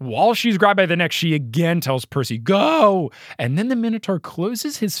 and while she's grabbed by the neck, she again tells Percy, "Go!" And then the Minotaur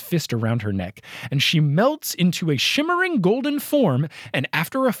closes his fist around her neck, and she melts into a shimmering golden form, and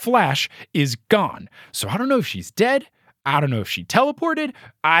after a flash, is gone. So I don't know if she's dead. I don't know if she teleported.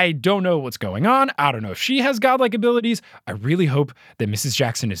 I don't know what's going on. I don't know if she has godlike abilities. I really hope that Mrs.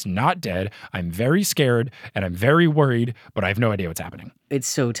 Jackson is not dead. I'm very scared and I'm very worried, but I have no idea what's happening. It's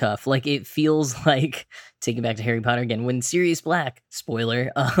so tough. Like, it feels like, taking back to Harry Potter again, when Sirius Black, spoiler,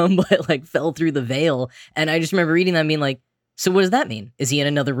 but like fell through the veil. And I just remember reading that and being like, so what does that mean? Is he in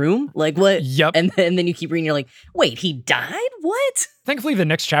another room? Like, what? Yep. And then you keep reading, you're like, wait, he died? What? Thankfully, the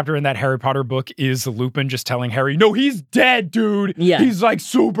next chapter in that Harry Potter book is Lupin just telling Harry, no, he's dead, dude. Yeah. He's like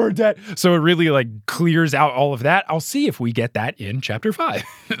super dead. So it really like clears out all of that. I'll see if we get that in chapter 5.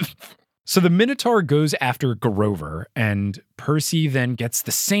 So the Minotaur goes after Grover, and Percy then gets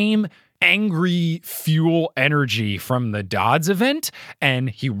the same angry fuel energy from the Dodds event, and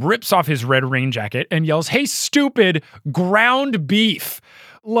he rips off his red rain jacket and yells, "Hey, stupid, ground beef."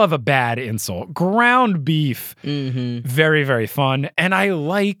 Love a bad insult. Ground beef. Mm-hmm. Very, very fun. And I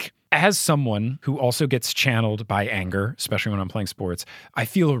like As someone who also gets channeled by anger, especially when I'm playing sports, I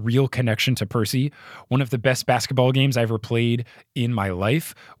feel a real connection to Percy. One of the best basketball games I ever played in my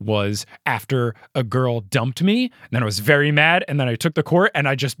life was after a girl dumped me, and then I was very mad, and then I took the court and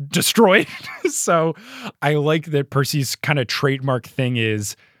I just destroyed. So I like that Percy's kind of trademark thing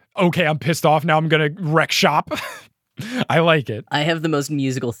is, okay, I'm pissed off, now I'm going to wreck shop. I like it. I have the most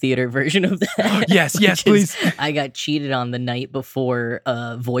musical theater version of that. Yes, please. I got cheated on the night before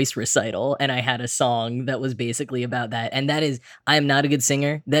a voice recital, and I had a song that was basically about that. And that is, I am not a good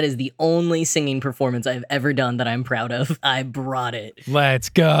singer. That is the only singing performance I've ever done that I'm proud of. I brought it. Let's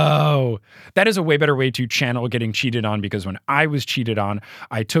go. That is a way better way to channel getting cheated on, because when I was cheated on,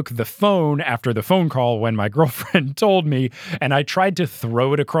 I took the phone after the phone call when my girlfriend told me, and I tried to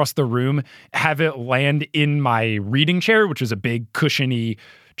throw it across the room, have it land in my reading chair, which is a big cushiony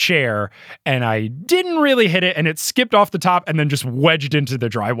chair, and I didn't really hit it, and it skipped off the top and then just wedged into the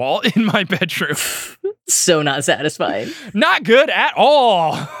drywall in my bedroom. So not satisfying. Not good at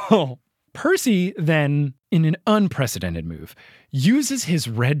all. Percy then, in an unprecedented move, uses his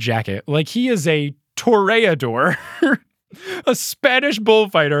red jacket like he is a toreador, a Spanish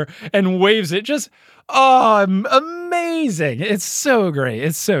bullfighter, and waves it. Just, amazing. It's so great.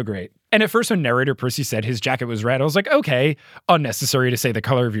 It's so great. And at first, when narrator Percy said his jacket was red, I was like, okay, unnecessary to say the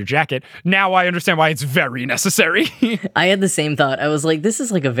color of your jacket. Now I understand why it's very necessary. I had the same thought. I was like, this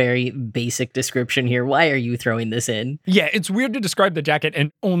is like a very basic description here. Why are you throwing this in? Yeah, it's weird to describe the jacket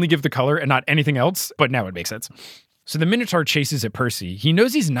and only give the color and not anything else, but now it makes sense. So the Minotaur chases at Percy. He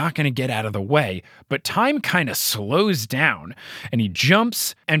knows he's not going to get out of the way, but time kind of slows down, and he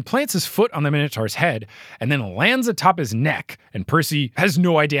jumps and plants his foot on the Minotaur's head and then lands atop his neck. And Percy has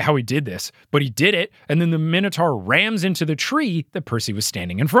no idea how he did this, but he did it, and then the Minotaur rams into the tree that Percy was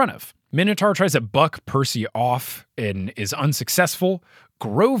standing in front of. Minotaur tries to buck Percy off and is unsuccessful.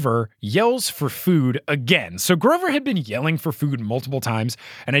 Grover yells for food again. So Grover had been yelling for food multiple times,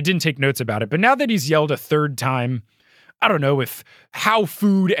 and I didn't take notes about it, but now that he's yelled a third time, I don't know if how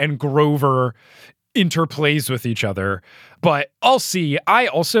food and Grover interplays with each other, but I'll see.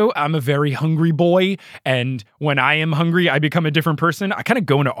 I'm a very hungry boy, and when I am hungry, I become a different person. I kind of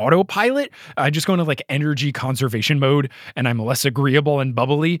go into autopilot. I just go into like energy conservation mode, and I'm less agreeable and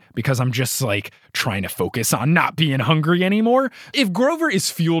bubbly because I'm just like trying to focus on not being hungry anymore. If Grover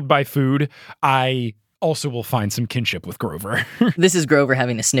is fueled by food, I also will find some kinship with Grover. This is Grover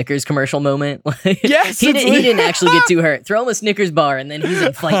having a Snickers commercial moment. Yes! he didn't actually get too hurt. Throw him a Snickers bar and then he's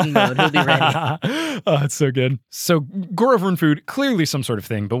in fighting mode. He'll be ready. Oh, it's so good. So Grover and food, clearly some sort of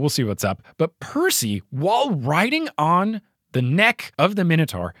thing, but we'll see what's up. But Percy, while riding on the neck of the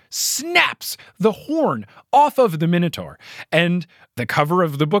Minotaur, snaps the horn off of the Minotaur. And the cover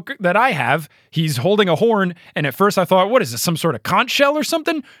of the book that I have, he's holding a horn. And at first I thought, what is this, some sort of conch shell or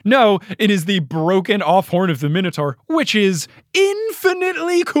something? No, it is the broken off horn of the Minotaur, which is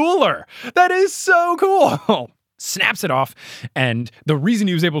infinitely cooler. That is so cool. Snaps it off. And the reason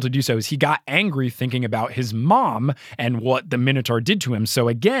he was able to do so is he got angry thinking about his mom and what the Minotaur did to him. So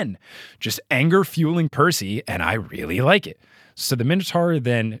again, just anger fueling Percy, and I really like it. So the Minotaur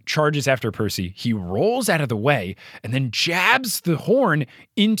then charges after Percy. He rolls out of the way and then jabs the horn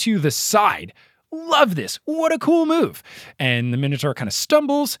into the side. Love this. What a cool move. And the Minotaur kind of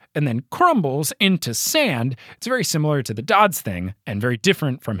stumbles and then crumbles into sand. It's very similar to the Dodds thing and very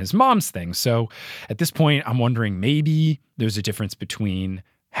different from his mom's thing. So at this point, I'm wondering maybe there's a difference between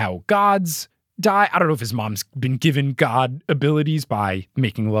how gods die. I don't know if his mom's been given god abilities by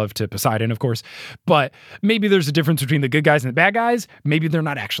making love to Poseidon, of course, but maybe there's a difference between the good guys and the bad guys. Maybe they're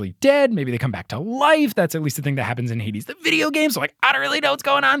not actually dead. Maybe they come back to life. That's at least the thing that happens in Hades, the video game. So like, I don't really know what's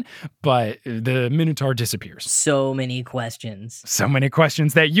going on, but the Minotaur disappears. So many questions. So many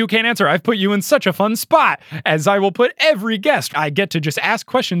questions that you can't answer. I've put you in such a fun spot, as I will put every guest. I get to just ask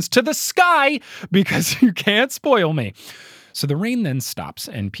questions to the sky because you can't spoil me. So the rain then stops,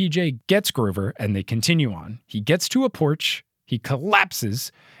 and PJ gets Grover, and they continue on. He gets to a porch, he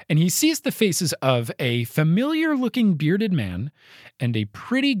collapses, and he sees the faces of a familiar-looking bearded man and a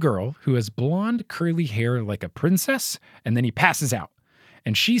pretty girl who has blonde, curly hair like a princess, and then he passes out.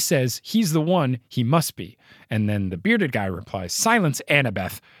 And she says he's the one, he must be. And then the bearded guy replies, "Silence,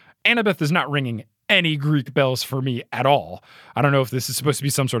 Annabeth." Annabeth is not ringing any Greek bells for me at all. I don't know if this is supposed to be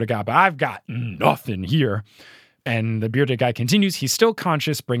some sort of god, but I've got nothing here. And the bearded guy continues, he's still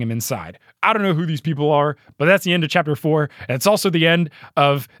conscious, bring him inside. I don't know who these people are, but that's the end of chapter 4. And it's also the end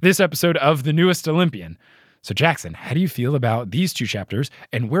of this episode of The Newest Olympian. So Jackson, how do you feel about these two chapters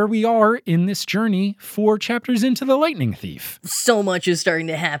and where we are in this journey 4 chapters into The Lightning Thief? So much is starting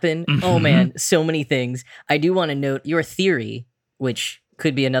to happen. Oh man, so many things. I do want to note your theory, which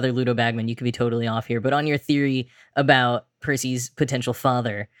could be another Ludo Bagman. You could be totally off here. But on your theory about Percy's potential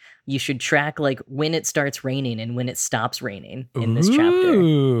father, you should track like when it starts raining and when it stops raining in this chapter.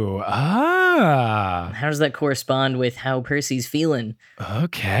 Ooh, ah. How does that correspond with how Percy's feeling?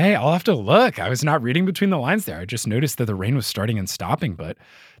 Okay, I'll have to look. I was not reading between the lines there. I just noticed that the rain was starting and stopping, but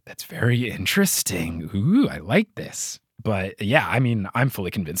that's very interesting. Ooh, I like this. But yeah, I mean, I'm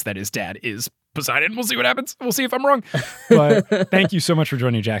fully convinced that his dad is Poseidon. We'll see what happens. We'll see if I'm wrong. But thank you so much for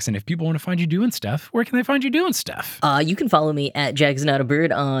joining, Jackson. If people want to find you doing stuff, where can they find you doing stuff? You can follow me at Jackson Not a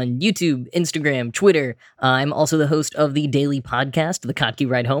Bird on YouTube, Instagram, Twitter. I'm also the host of the daily podcast, The Kottke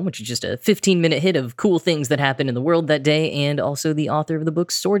Ride Home, which is just a 15-minute hit of cool things that happened in the world that day, and also the author of the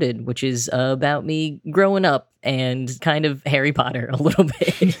book Sorted, which is about me growing up and kind of Harry Potter a little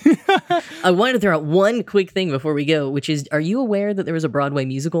bit. I wanted to throw out one quick thing before we go, which is, are you aware that there was a Broadway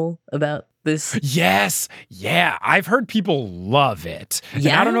musical about this? Yes. Yeah. I've heard people love it.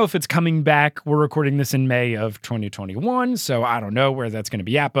 Yeah? And I don't know if it's coming back. We're recording this in May of 2021, so I don't know where that's going to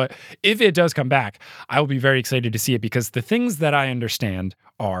be at. But if it does come back, I will be very excited to see it, because the things that I understand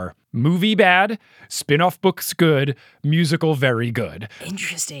are movie bad, spin-off books good, musical very good.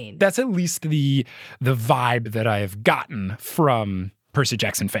 Interesting. That's at least the vibe that I have gotten from Percy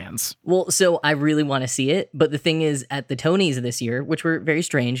Jackson fans. Well, so I really want to see it, but the thing is, at the Tonys this year, which were very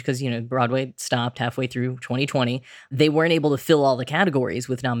strange because, Broadway stopped halfway through 2020, they weren't able to fill all the categories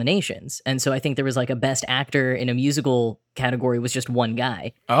with nominations. And so I think there was like a Best Actor in a musical category was just one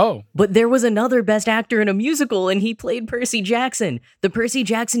guy. Oh. But there was another Best Actor in a musical, and he played Percy Jackson. The Percy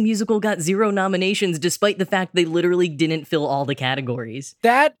Jackson musical got 0 nominations, despite the fact they literally didn't fill all the categories.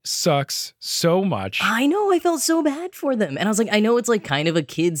 That sucks so much. I know, I felt so bad for them. And I was like, I know it's like kind of a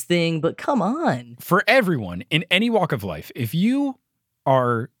kid's thing, but come on. For everyone in any walk of life, if you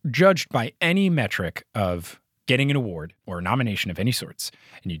are judged by any metric of getting an award or a nomination of any sorts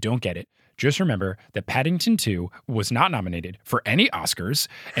and you don't get it, just remember that Paddington 2 was not nominated for any Oscars,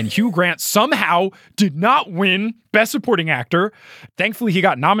 and Hugh Grant somehow did not win Best Supporting Actor. Thankfully, he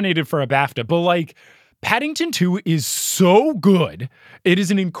got nominated for a BAFTA, but Paddington 2 is so good. It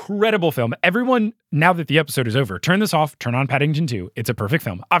is an incredible film. Everyone, now that the episode is over, turn this off, turn on Paddington 2. It's a perfect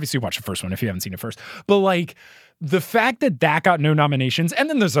film. Obviously, watch the first one if you haven't seen it first. But the fact that got no nominations, and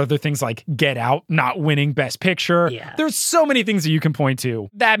then there's other things like Get Out not winning Best Picture. Yeah. There's so many things that you can point to.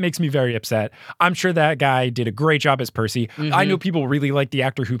 That makes me very upset. I'm sure that guy did a great job as Percy. Mm-hmm. I know people really like the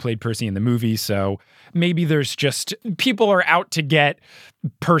actor who played Percy in the movie, so maybe there's just people are out to get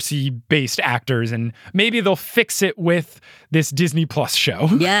Percy-based actors, and maybe they'll fix it with this Disney Plus show.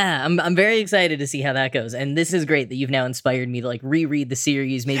 Yeah, I'm very excited to see how that goes. And this is great that you've now inspired me to reread the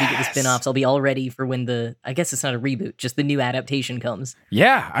series, maybe get the spin-offs. I'll be all ready for when I guess it's not a reboot, just the new adaptation comes.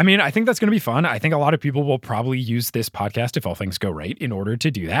 Yeah, I mean, I think that's going to be fun. I think a lot of people will probably use this podcast, if all things go right, in order to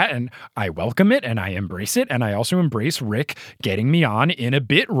do that. And I welcome it and I embrace it. And I also embrace Rick getting me on in a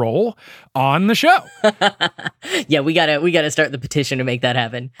bit role on the show. Yeah, we gotta start the petition to make that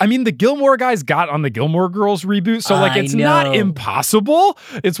happen. I mean, the Gilmore guys got on the Gilmore Girls reboot, so it's not impossible.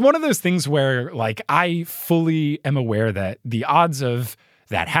 It's one of those things where I fully am aware that the odds of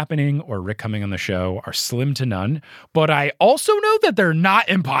that happening or Rick coming on the show are slim to none, but I also know that they're not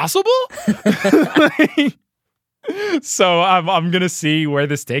impossible. So I'm going to see where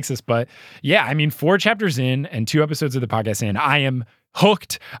this takes us. But yeah, I mean, 4 chapters in and 2 episodes of the podcast in, I am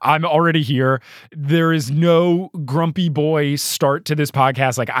hooked. I'm already here. There is no grumpy boy start to this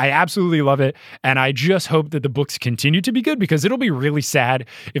podcast. I absolutely love it. And I just hope that the books continue to be good, because it'll be really sad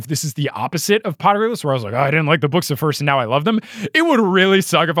if this is the opposite of Potterless, where I was like, oh, I didn't like the books at first and now I love them. It would really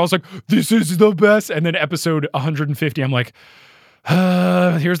suck if I was like, this is the best. And then episode 150, I'm like,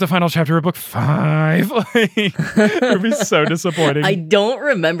 here's the final chapter of book 5. It would be so disappointing. I don't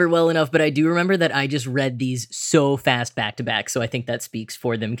remember well enough, but I do remember that I just read these so fast back to back. So I think that speaks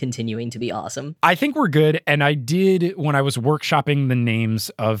for them continuing to be awesome. I think we're good. And I did, when I was workshopping the names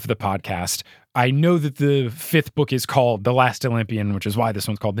of the podcast, I know that the 5th book is called The Last Olympian, which is why this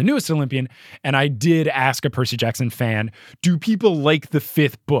one's called The Newest Olympian. And I did ask a Percy Jackson fan, do people like the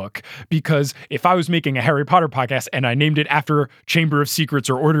 5th book? Because if I was making a Harry Potter podcast and I named it after Chamber of Secrets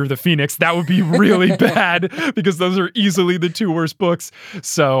or Order of the Phoenix, that would be really bad, because those are easily the 2 worst books.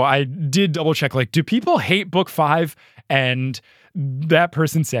 So I did double check, do people hate book 5? And that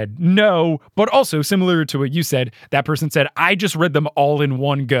person said no, but also similar to what you said, that person said, I just read them all in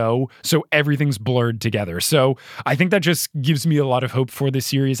one go, so everything's blurred together. So I think that just gives me a lot of hope for this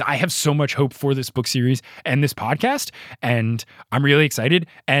series. I have so much hope for this book series and this podcast, and I'm really excited.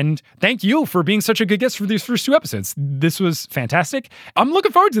 And thank you for being such a good guest for these first 2 episodes. This was fantastic. I'm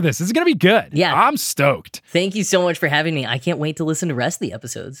looking forward to this. This is going to be good. Yeah. I'm stoked. Thank you so much for having me. I can't wait to listen to the rest of the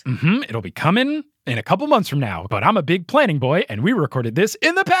episodes. It'll be coming in a couple months from now, but I'm a big planning boy and we recorded this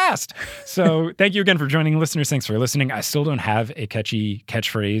in the past. So thank you again for joining, listeners. Thanks for listening. I still don't have a catchy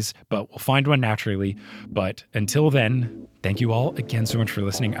catchphrase, but we'll find one naturally. But until then, thank you all again so much for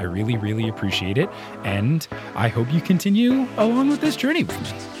listening. I really, really appreciate it. And I hope you continue along with this journey with me.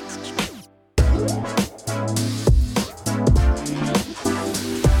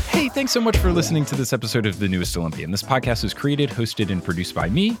 Thanks so much for listening to this episode of The Newest Olympian. This podcast is created, hosted, and produced by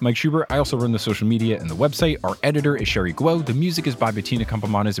me, Mike Schubert. I also run the social media and the website. Our editor is Sherry Guo. The music is by Bettina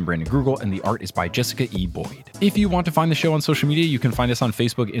Campamanes and Brandon Grugel, and the art is by Jessica E. Boyd. If you want to find the show on social media, you can find us on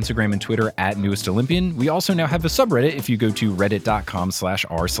Facebook, Instagram, and Twitter at Newest Olympian. We also now have a subreddit if you go to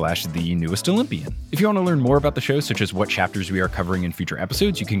reddit.com/r/The Newest Olympian. If you want to learn more about the show, such as what chapters we are covering in future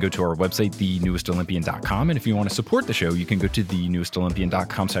episodes, you can go to our website, thenewestolympian.com. And if you want to support the show, you can go to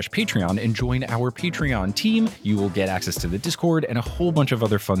thenewestolympian.com/Patreon and join our Patreon team. You will get access to the Discord and a whole bunch of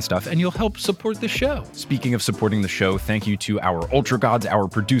other fun stuff, and you'll help support the show. Speaking of supporting the show, thank you to our Ultra Gods, our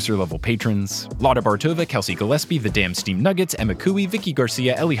producer level patrons: Lada Bartova, Kelsey Gillespie, The Damn Steam Nuggets, Emma Cooey, Vicky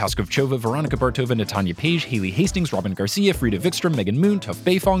Garcia, Ellie Hoskovchova, Veronica Bartova, Natanya Page, Haley Hastings, Robin Garcia, Frida Vikstrom, Megan Moon, Tough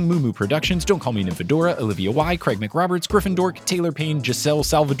Beifong, Mumu Productions, Don't Call Me Nymphadora, Olivia Y, Craig McRoberts, Griffin Dork, Taylor Payne, Giselle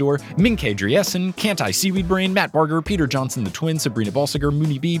Salvador, Minke Driesen, Can't I Seaweed Brain, Matt Barger, Peter Johnson, The Twin, Sabrina Balsiger,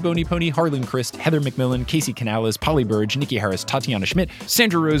 Mooney B, Boney Pony, Harlan Christ, Heather McMillan, Casey Canales, Polly Burge, Nikki Harris, Tatiana Schmidt,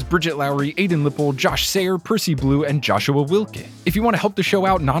 Sandra Rose, Bridget Lowry, Aidan Lipple, Josh Sayer, Percy Blue, and Joshua Wilke. If you want to help the show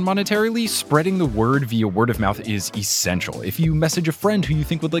out non-monetarily, spreading the word via word of mouth is essential. If you message a friend who you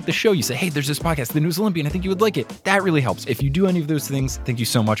think would like the show, you say, hey, there's this podcast, The Newest Olympian, I think you would like it. That really helps. If you do any of those things, thank you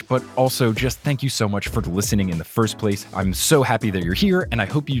so much. But also just thank you so much for listening in the first place. I'm so happy that you're here, and I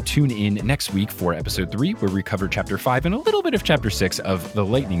hope you tune in next week for episode 3, where we cover chapter 5 and a little bit of chapter 6 of The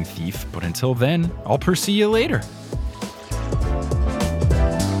Lightning Thief. But until then, I'll pursue you later.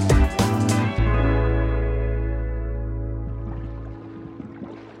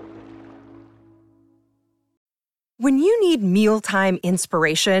 When you need mealtime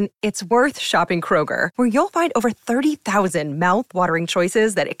inspiration, it's worth shopping Kroger, where you'll find over 30,000 mouth-watering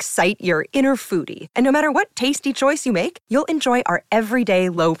choices that excite your inner foodie. And no matter what tasty choice you make, you'll enjoy our everyday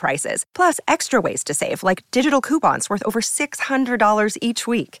low prices, plus extra ways to save, like digital coupons worth over $600 each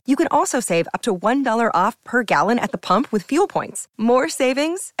week. You can also save up to $1 off per gallon at the pump with fuel points. More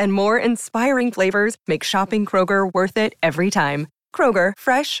savings and more inspiring flavors make shopping Kroger worth it every time. Kroger,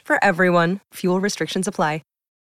 fresh for everyone. Fuel restrictions apply.